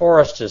Teutoburg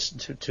Forest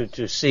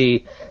to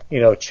see,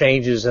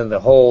 changes in the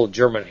whole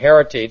German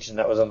heritage, and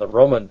that was in the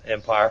Roman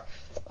Empire.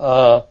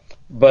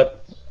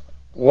 But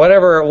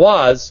whatever it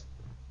was,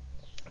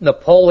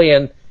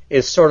 Napoleon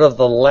is sort of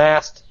the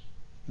last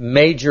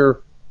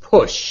major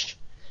push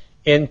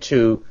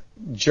into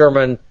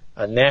German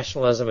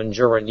nationalism and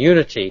German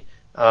unity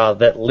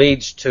that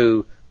leads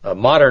to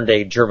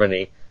modern-day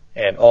Germany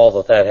and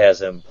all that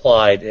has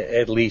implied,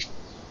 at least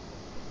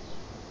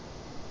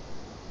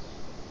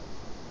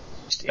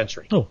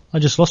century. Oh, I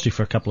just lost you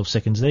for a couple of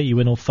seconds there. You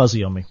went all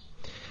fuzzy on me.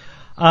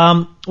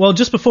 Well,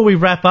 just before we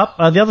wrap up,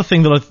 the other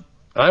thing that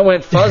I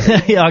went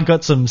fuzzy. Yeah, I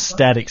got some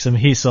static, some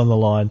hiss on the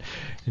line,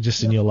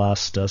 just in your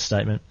last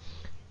statement.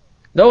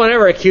 No one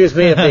ever accused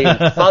me of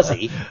being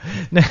fuzzy.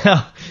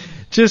 Now,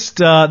 just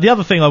the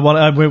other thing I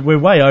want, we're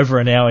way over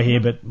an hour here,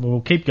 but we'll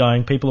keep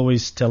going. People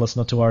always tell us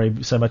not to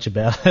worry so much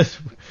about it.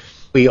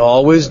 We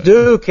always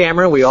do,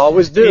 Cameron. We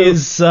always do.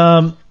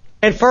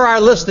 And for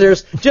our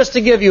listeners, just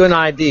to give you an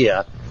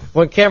idea,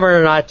 when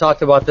Cameron and I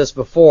talked about this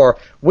before,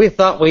 we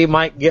thought we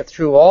might get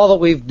through all that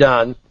we've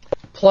done,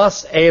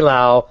 plus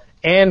Eylau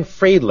and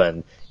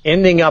Friedland,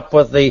 ending up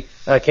with the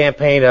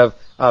campaign of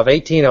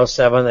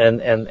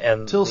 1807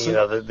 and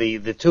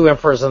the two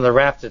emperors on the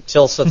raft at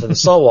Tilsit and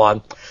so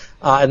on.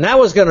 And that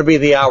was going to be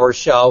the hour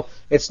show.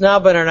 It's now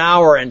been an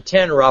hour and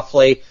 10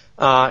 roughly,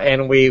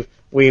 and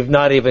we've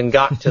not even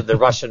gotten to the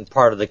Russian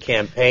part of the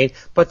campaign.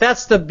 But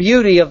that's the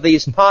beauty of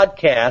these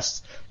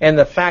podcasts and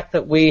the fact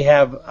that we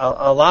have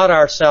allowed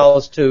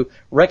ourselves to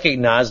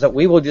recognize that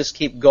we will just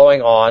keep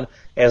going on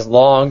as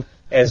long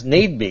as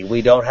need be.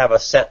 We don't have a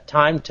set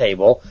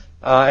timetable.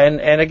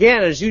 And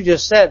again, as you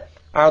just said,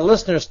 our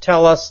listeners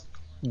tell us,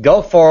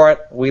 go for it,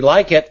 we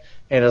like it,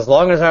 and as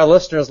long as our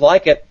listeners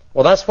like it,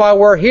 well, that's why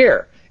we're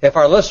here. If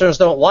our listeners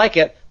don't like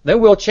it, then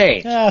we'll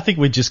change. I think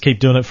we'd just keep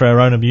doing it for our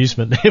own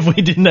amusement if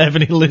we didn't have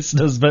any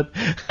listeners, but...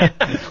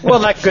 Well,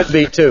 that could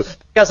be too.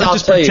 Because I'll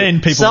tell you,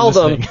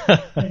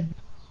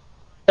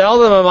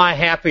 seldom am I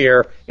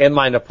happier in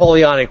my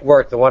Napoleonic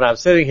work than when I'm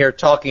sitting here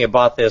talking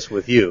about this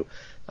with you.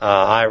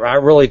 I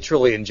really,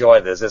 truly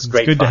enjoy this. It's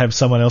great good fun. to have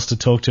someone else to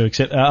talk to,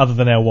 except other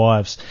than our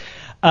wives.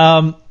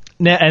 Now,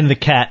 and the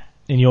cat,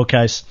 in your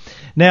case.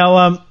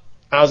 Now,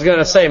 I was going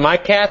to say, my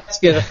cats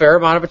get a fair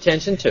amount of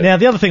attention, too. Now,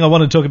 the other thing I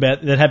want to talk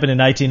about that happened in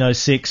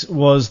 1806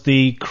 was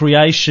the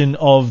creation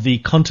of the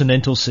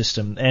continental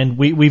system. And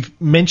we've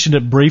mentioned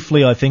it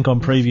briefly, I think, on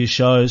previous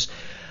shows,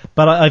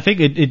 but I think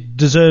it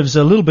deserves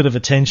a little bit of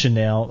attention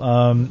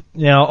now.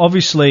 Now,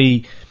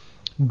 obviously,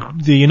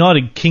 the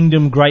United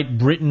Kingdom, Great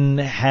Britain,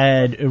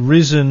 had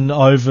arisen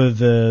over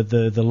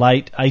the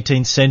late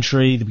 18th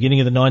century, the beginning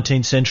of the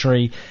 19th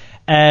century,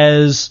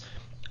 as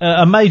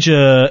a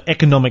major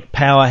economic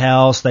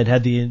powerhouse. They'd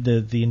had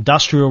the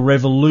Industrial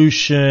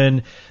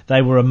Revolution.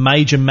 They were a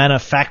major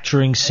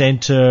manufacturing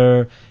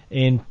centre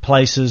in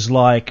places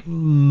like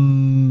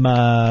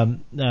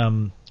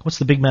what's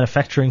the big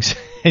manufacturing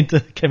centre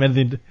that came out of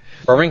the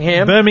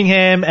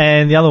Birmingham,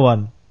 and the other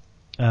one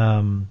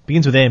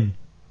begins with M.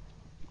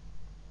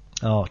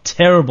 Oh,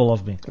 terrible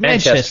of me.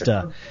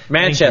 Manchester.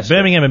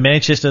 Birmingham and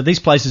Manchester. These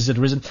places had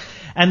risen,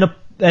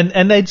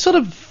 and they'd sort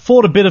of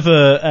fought a bit of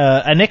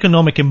an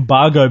economic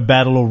embargo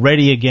battle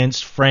already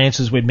against France,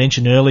 as we'd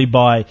mentioned earlier,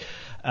 by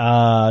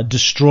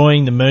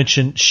destroying the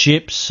merchant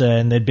ships,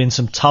 and there'd been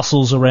some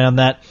tussles around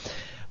that,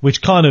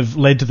 which kind of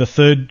led to the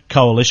Third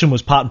Coalition,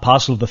 was part and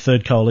parcel of the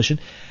Third Coalition.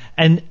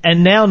 And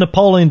now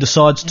Napoleon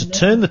decides to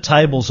turn the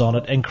tables on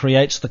it and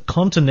creates the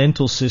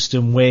continental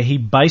system, where he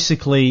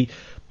basically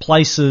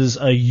places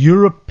a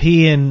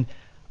European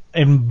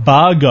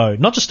embargo,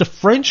 not just a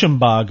French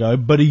embargo,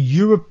 but a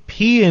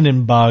European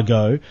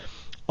embargo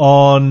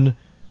on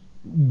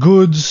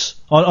goods,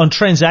 on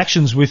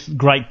transactions with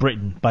Great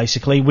Britain,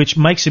 basically, which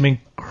makes him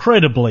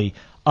incredibly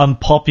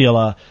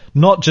unpopular,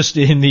 not just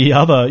in the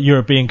other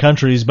European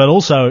countries, but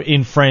also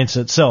in France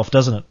itself,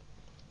 doesn't it?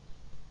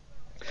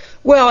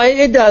 Well,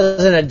 it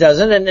does and it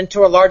doesn't, and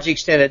to a large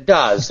extent it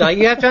does. Now,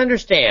 you have to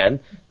understand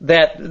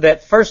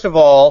that first of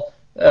all,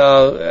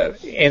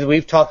 and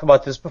we've talked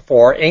about this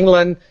before,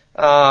 England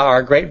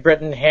or Great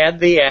Britain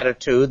had the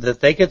attitude that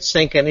they could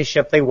sink any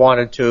ship they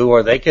wanted to,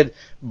 or they could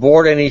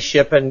board any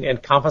ship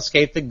and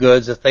confiscate the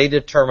goods if they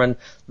determined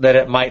that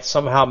it might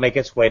somehow make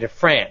its way to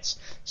France.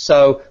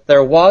 So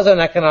there was an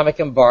economic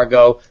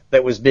embargo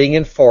that was being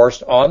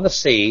enforced on the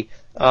sea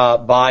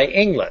by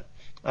England.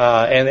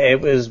 And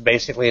it was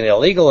basically an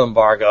illegal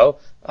embargo,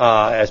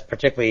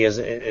 particularly as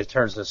in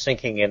terms of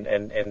sinking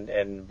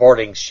and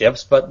boarding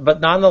ships,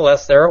 but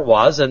nonetheless there it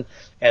was,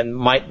 and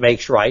might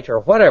makes right or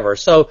whatever.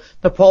 So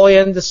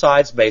Napoleon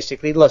decides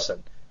basically,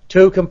 listen,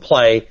 two can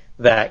play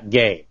that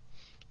game.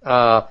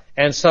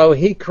 And so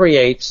he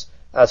creates,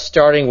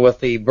 starting with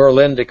the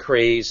Berlin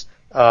Decrees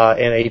in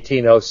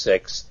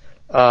 1806,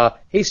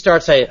 he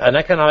starts an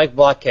economic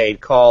blockade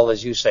called,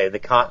 as you say, the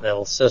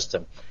Continental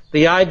System.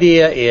 The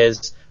idea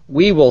is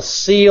we will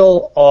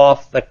seal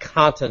off the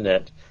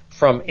continent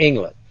from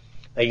England.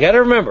 Now, you got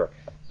to remember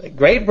that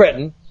Great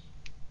Britain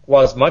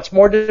was much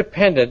more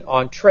dependent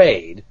on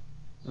trade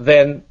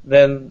than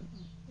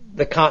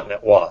the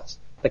continent was.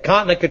 The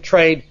continent could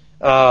trade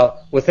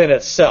within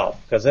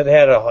itself because it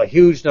had a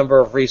huge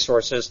number of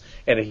resources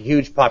and a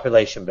huge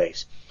population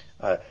base.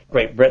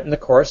 Great Britain,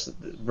 of course,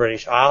 the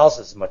British Isles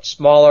is much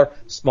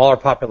smaller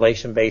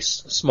population base,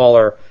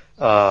 smaller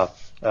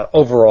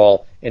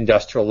overall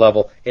industrial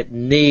level. It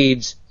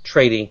needs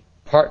trading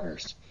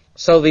partners.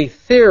 So the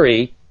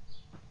theory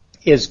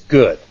is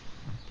good.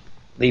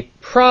 The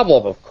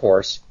problem, of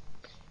course,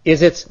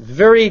 is it's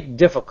very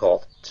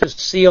difficult to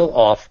seal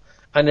off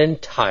an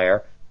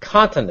entire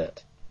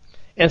continent.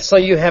 And so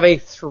you have a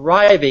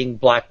thriving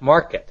black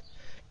market.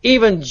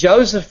 Even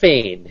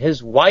Josephine,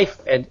 his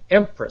wife and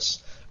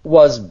empress,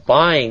 was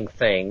buying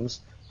things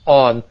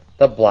on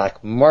the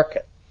black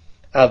market.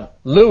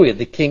 Louis,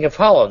 the King of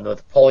Holland,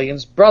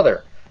 Napoleon's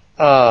brother,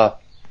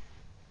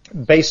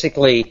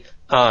 basically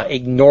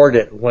ignored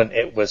it when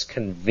it was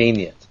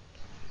convenient,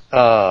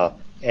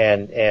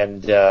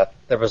 and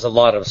there was a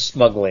lot of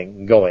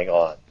smuggling going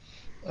on,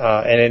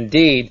 and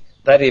indeed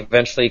that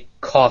eventually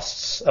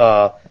costs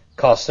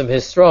him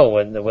his throne.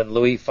 When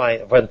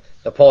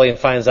Napoleon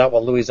finds out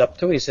what Louis is up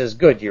to, he says,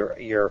 "Good,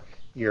 you're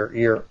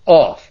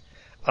off."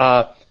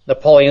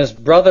 Napoleon's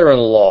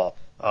brother-in-law,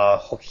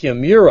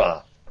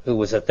 Murat, who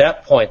was at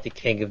that point the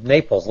King of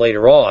Naples,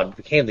 later on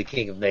became the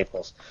King of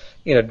Naples,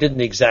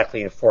 didn't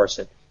exactly enforce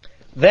it.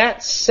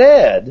 That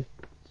said,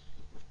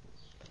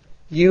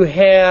 you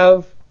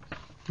have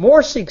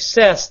more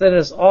success than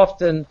is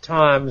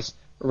oftentimes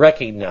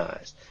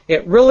recognized.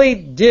 It really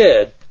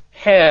did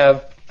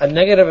have a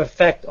negative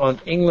effect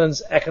on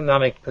England's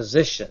economic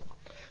position,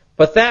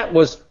 but that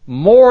was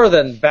more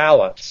than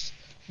balanced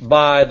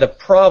by the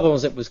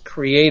problems it was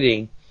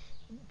creating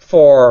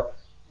for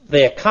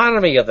the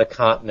economy of the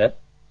continent,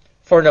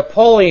 for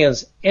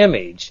Napoleon's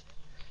image,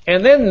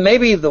 and then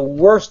maybe the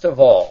worst of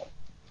all,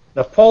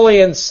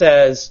 Napoleon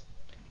says,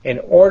 in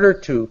order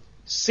to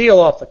seal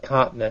off the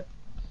continent,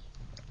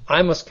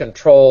 I must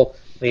control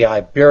the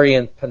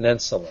Iberian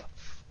Peninsula.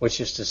 which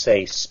is to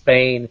say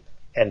Spain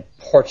and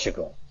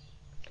Portugal.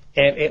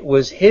 And it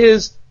was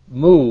his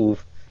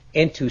move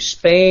into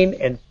Spain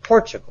and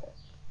Portugal,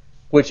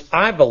 which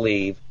I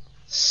believe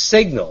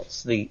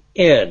signals the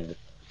end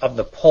of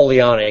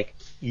Napoleonic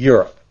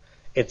Europe.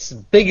 It's the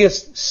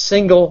biggest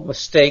single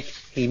mistake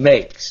he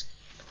makes.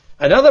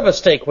 Another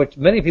mistake, which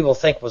many people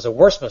think was a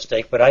worse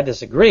mistake, but I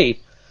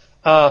disagree,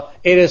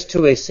 it is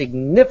to a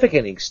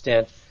significant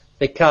extent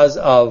because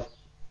of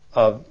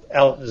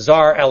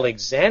Tsar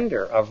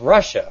Alexander of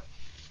Russia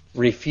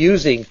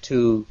refusing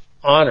to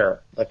honor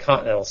the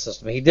continental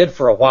system. He did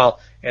for a while,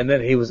 and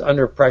then he was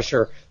under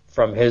pressure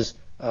from his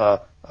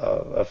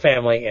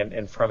family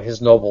and from his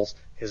nobles,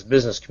 his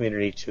business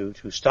community,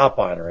 to stop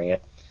honoring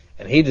it.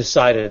 And he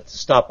decided to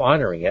stop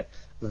honoring it.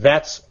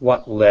 That's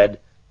what led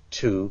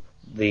to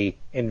the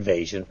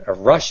invasion of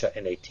Russia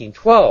in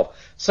 1812.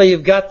 So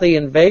you've got the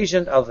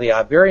invasion of the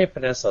Iberian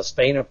Peninsula,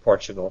 Spain and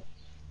Portugal,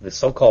 the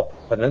so-called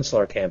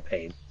Peninsular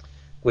Campaign,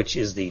 which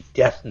is the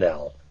death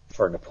knell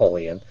for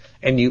Napoleon.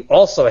 And you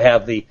also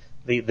have the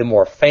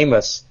more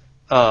famous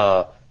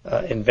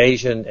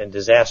invasion and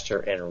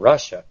disaster in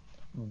Russia,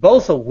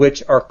 both of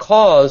which are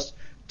caused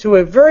to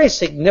a very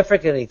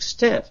significant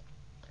extent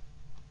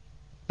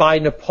by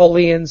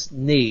Napoleon's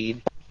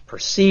need,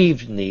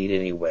 perceived need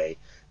anyway,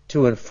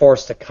 to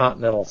enforce the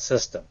continental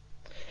system.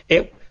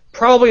 It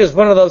probably is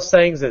one of those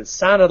things that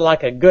sounded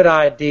like a good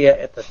idea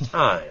at the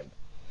time,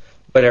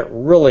 but it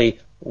really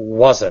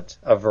wasn't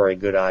a very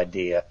good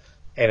idea.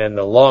 And in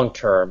the long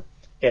term,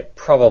 it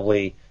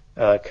probably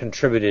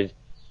contributed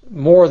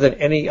more than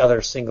any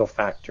other single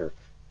factor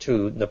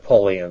to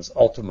Napoleon's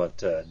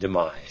ultimate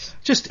demise.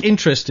 Just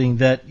interesting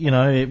that,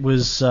 it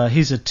was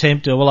his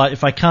attempt to,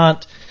 if I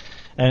can't,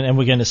 and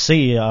we're going to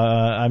see,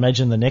 I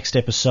imagine the next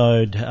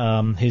episode,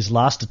 his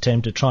last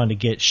attempt at trying to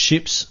get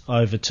ships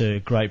over to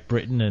Great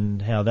Britain and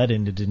how that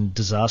ended in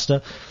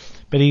disaster.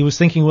 But he was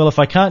thinking, if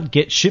I can't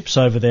get ships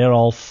over there,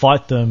 I'll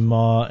fight them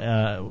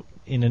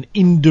in an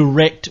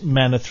indirect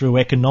manner through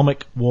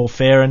economic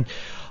warfare. And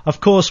of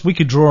course, we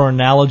could draw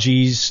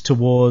analogies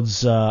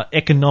towards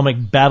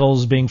economic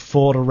battles being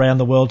fought around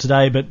the world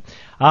today, but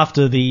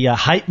after the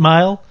hate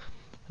mail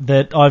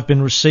that I've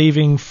been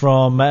receiving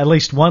from at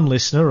least one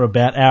listener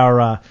about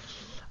our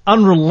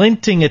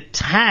unrelenting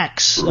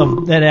attacks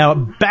and our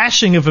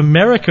bashing of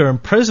America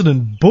and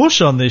President Bush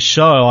on this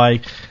show,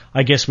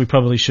 I guess we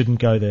probably shouldn't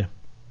go there.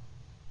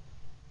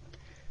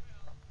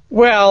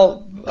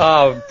 Well,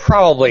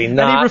 probably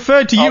not. And he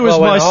referred to you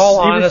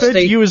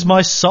as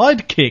my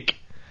sidekick.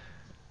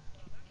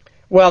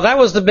 Well, that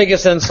was the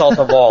biggest insult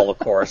of all, of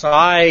course.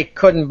 I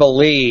couldn't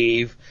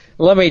believe.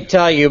 Let me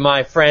tell you,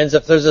 my friends,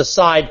 if there's a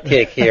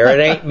sidekick here, it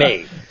ain't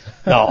me.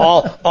 No,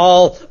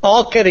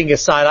 all kidding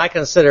aside, I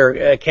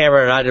consider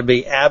Cameron and I to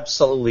be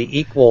absolutely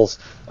equals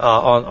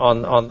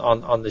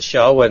on the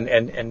show,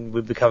 and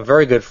we've become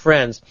very good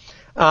friends.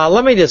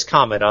 Let me just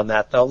comment on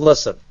that, though.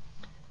 Listen,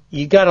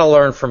 you got to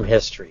learn from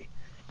history,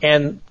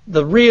 and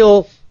the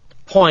real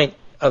point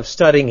of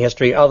studying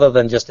history, other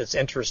than just it's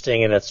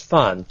interesting and it's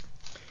fun,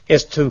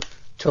 is to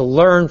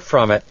learn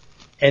from it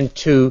and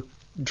to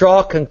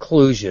draw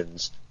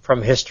conclusions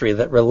from history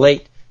that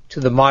relate to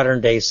the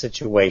modern day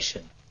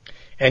situation.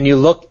 And you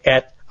look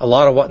at a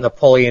lot of what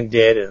Napoleon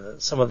did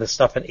and some of the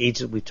stuff in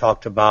Egypt we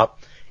talked about,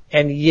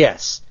 and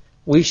yes,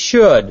 we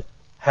should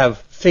have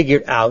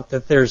figured out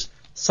that there's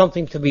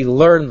something to be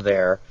learned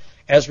there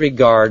as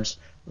regards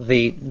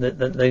the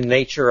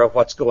nature of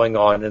what's going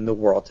on in the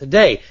world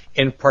today,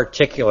 in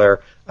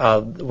particular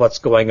what's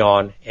going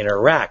on in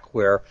Iraq,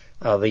 where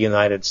the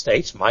United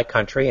States, my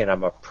country, and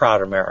I'm a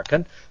proud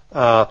American,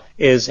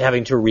 is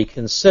having to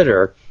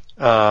reconsider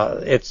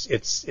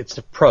its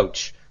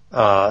approach,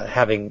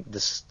 having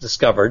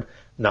discovered,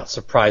 not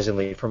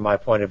surprisingly from my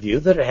point of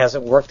view, that it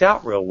hasn't worked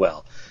out real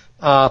well.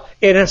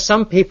 And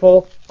some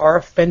people are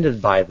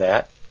offended by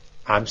that.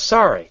 I'm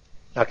sorry.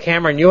 Now,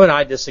 Cameron, you and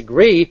I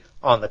disagree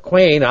on the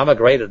Queen. I'm a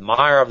great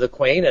admirer of the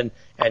Queen,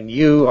 and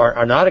you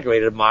are not a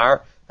great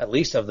admirer, at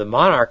least of the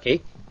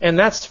monarchy, and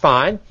that's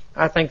fine.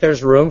 I think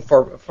there's room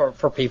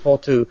for people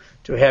to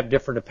have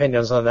different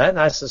opinions on that, and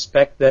I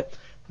suspect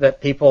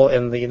that people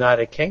in the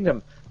United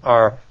Kingdom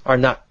are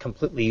not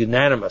completely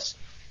unanimous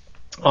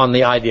on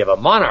the idea of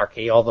a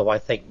monarchy, although I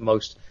think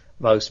most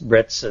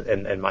Brits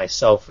and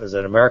myself as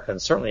an American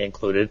certainly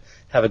included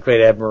have a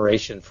great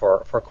admiration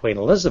for Queen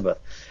Elizabeth.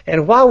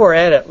 And while we're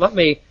at it, let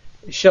me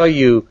show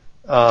you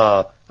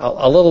a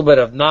little bit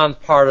of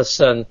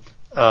nonpartisan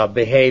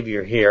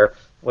behavior here.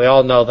 We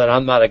all know that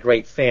I'm not a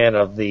great fan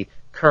of the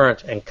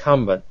current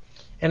incumbent,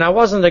 and I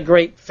wasn't a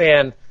great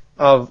fan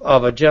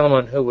of a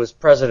gentleman who was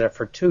president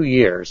for 2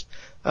 years,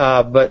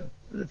 but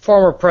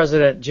former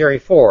President Jerry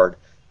Ford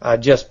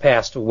just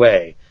passed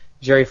away.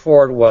 Jerry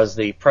Ford was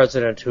the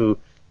president who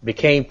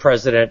became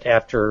president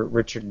after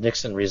Richard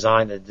Nixon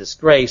resigned in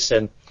disgrace,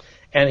 and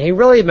he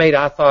really made,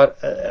 I thought,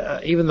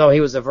 even though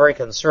he was a very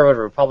conservative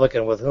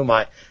Republican with whom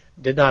I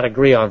did not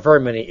agree on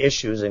very many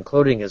issues,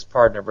 including his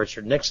partner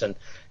Richard Nixon,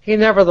 he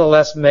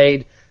nevertheless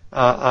made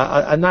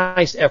a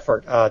nice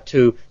effort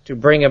to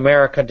bring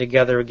America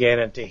together again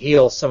and to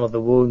heal some of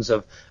the wounds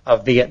of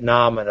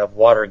Vietnam and of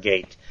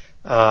Watergate.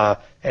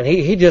 And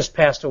he just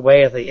passed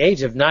away at the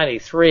age of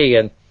 93,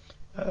 and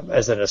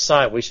as an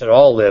aside, we should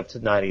all live to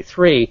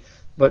 93.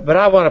 But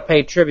I want to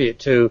pay tribute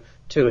to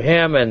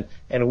him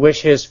and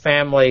wish his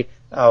family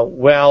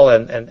well,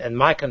 and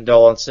my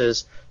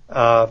condolences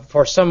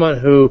for someone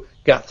who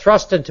got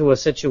thrust into a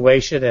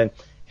situation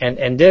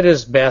and did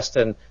his best,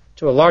 and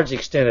to a large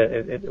extent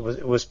it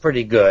was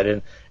pretty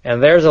good.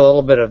 And there's a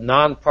little bit of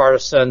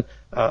nonpartisan,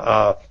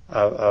 a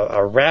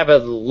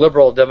rabid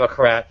liberal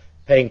Democrat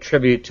paying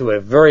tribute to a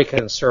very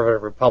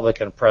conservative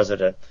Republican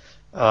president.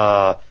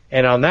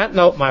 And on that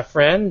note, my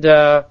friend,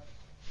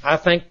 I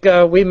think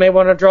we may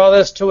want to draw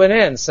this to an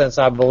end, since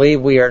I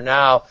believe we are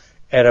now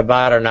at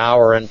about an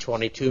hour and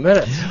 22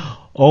 minutes.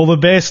 All the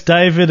best,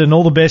 David, and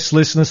all the best,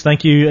 listeners.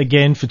 Thank you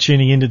again for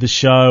tuning into the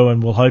show,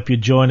 and we'll hope you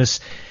join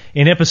us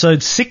in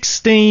episode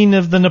 16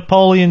 of the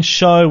Napoleon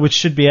Show, which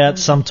should be out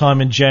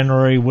sometime in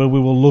January, where we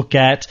will look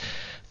at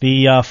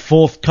the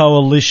Fourth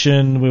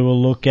Coalition. We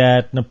will look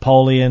at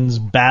Napoleon's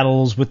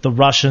battles with the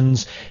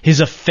Russians, his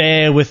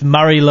affair with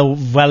Marie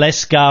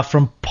Waleska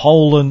from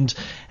Poland,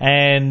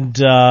 and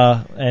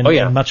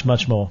much,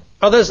 much more.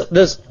 Oh,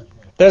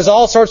 there's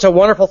all sorts of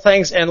wonderful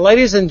things. And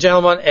ladies and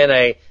gentlemen,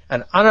 in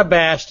an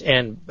unabashed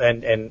and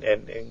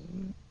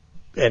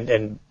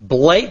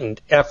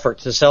blatant effort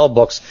to sell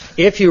books,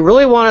 if you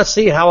really want to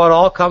see how it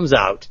all comes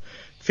out,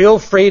 feel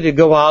free to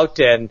go out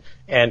and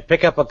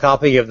pick up a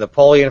copy of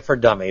Napoleon for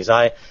Dummies.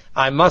 I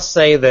must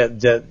say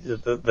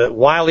that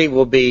Wiley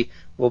will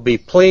be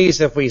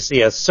pleased if we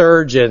see a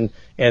surge in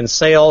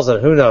sales,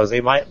 and who knows,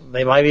 they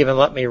might even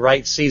let me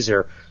write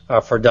Caesar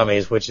for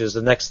Dummies, which is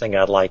the next thing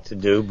I'd like to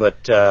do.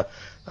 But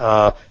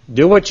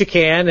do what you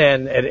can,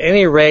 and at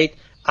any rate,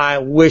 I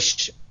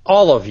wish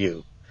all of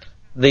you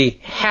the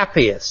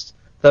happiest,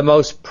 the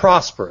most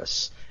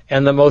prosperous,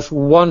 and the most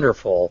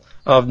wonderful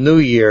of New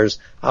Year's.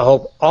 I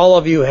hope all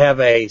of you have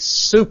a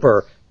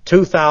super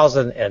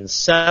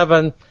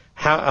 2007.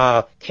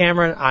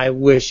 Cameron, I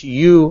wish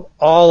you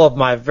all of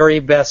my very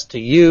best to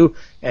you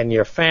and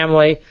your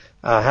family.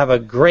 Have a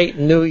great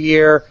New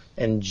Year.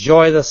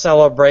 Enjoy the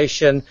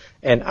celebration.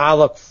 And I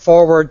look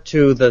forward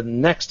to the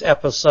next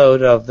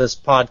episode of this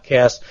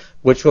podcast,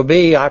 which will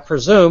be, I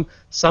presume,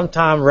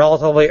 sometime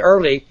relatively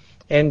early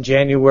in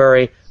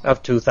January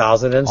of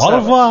 2007. Au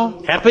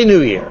revoir. Happy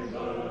New Year.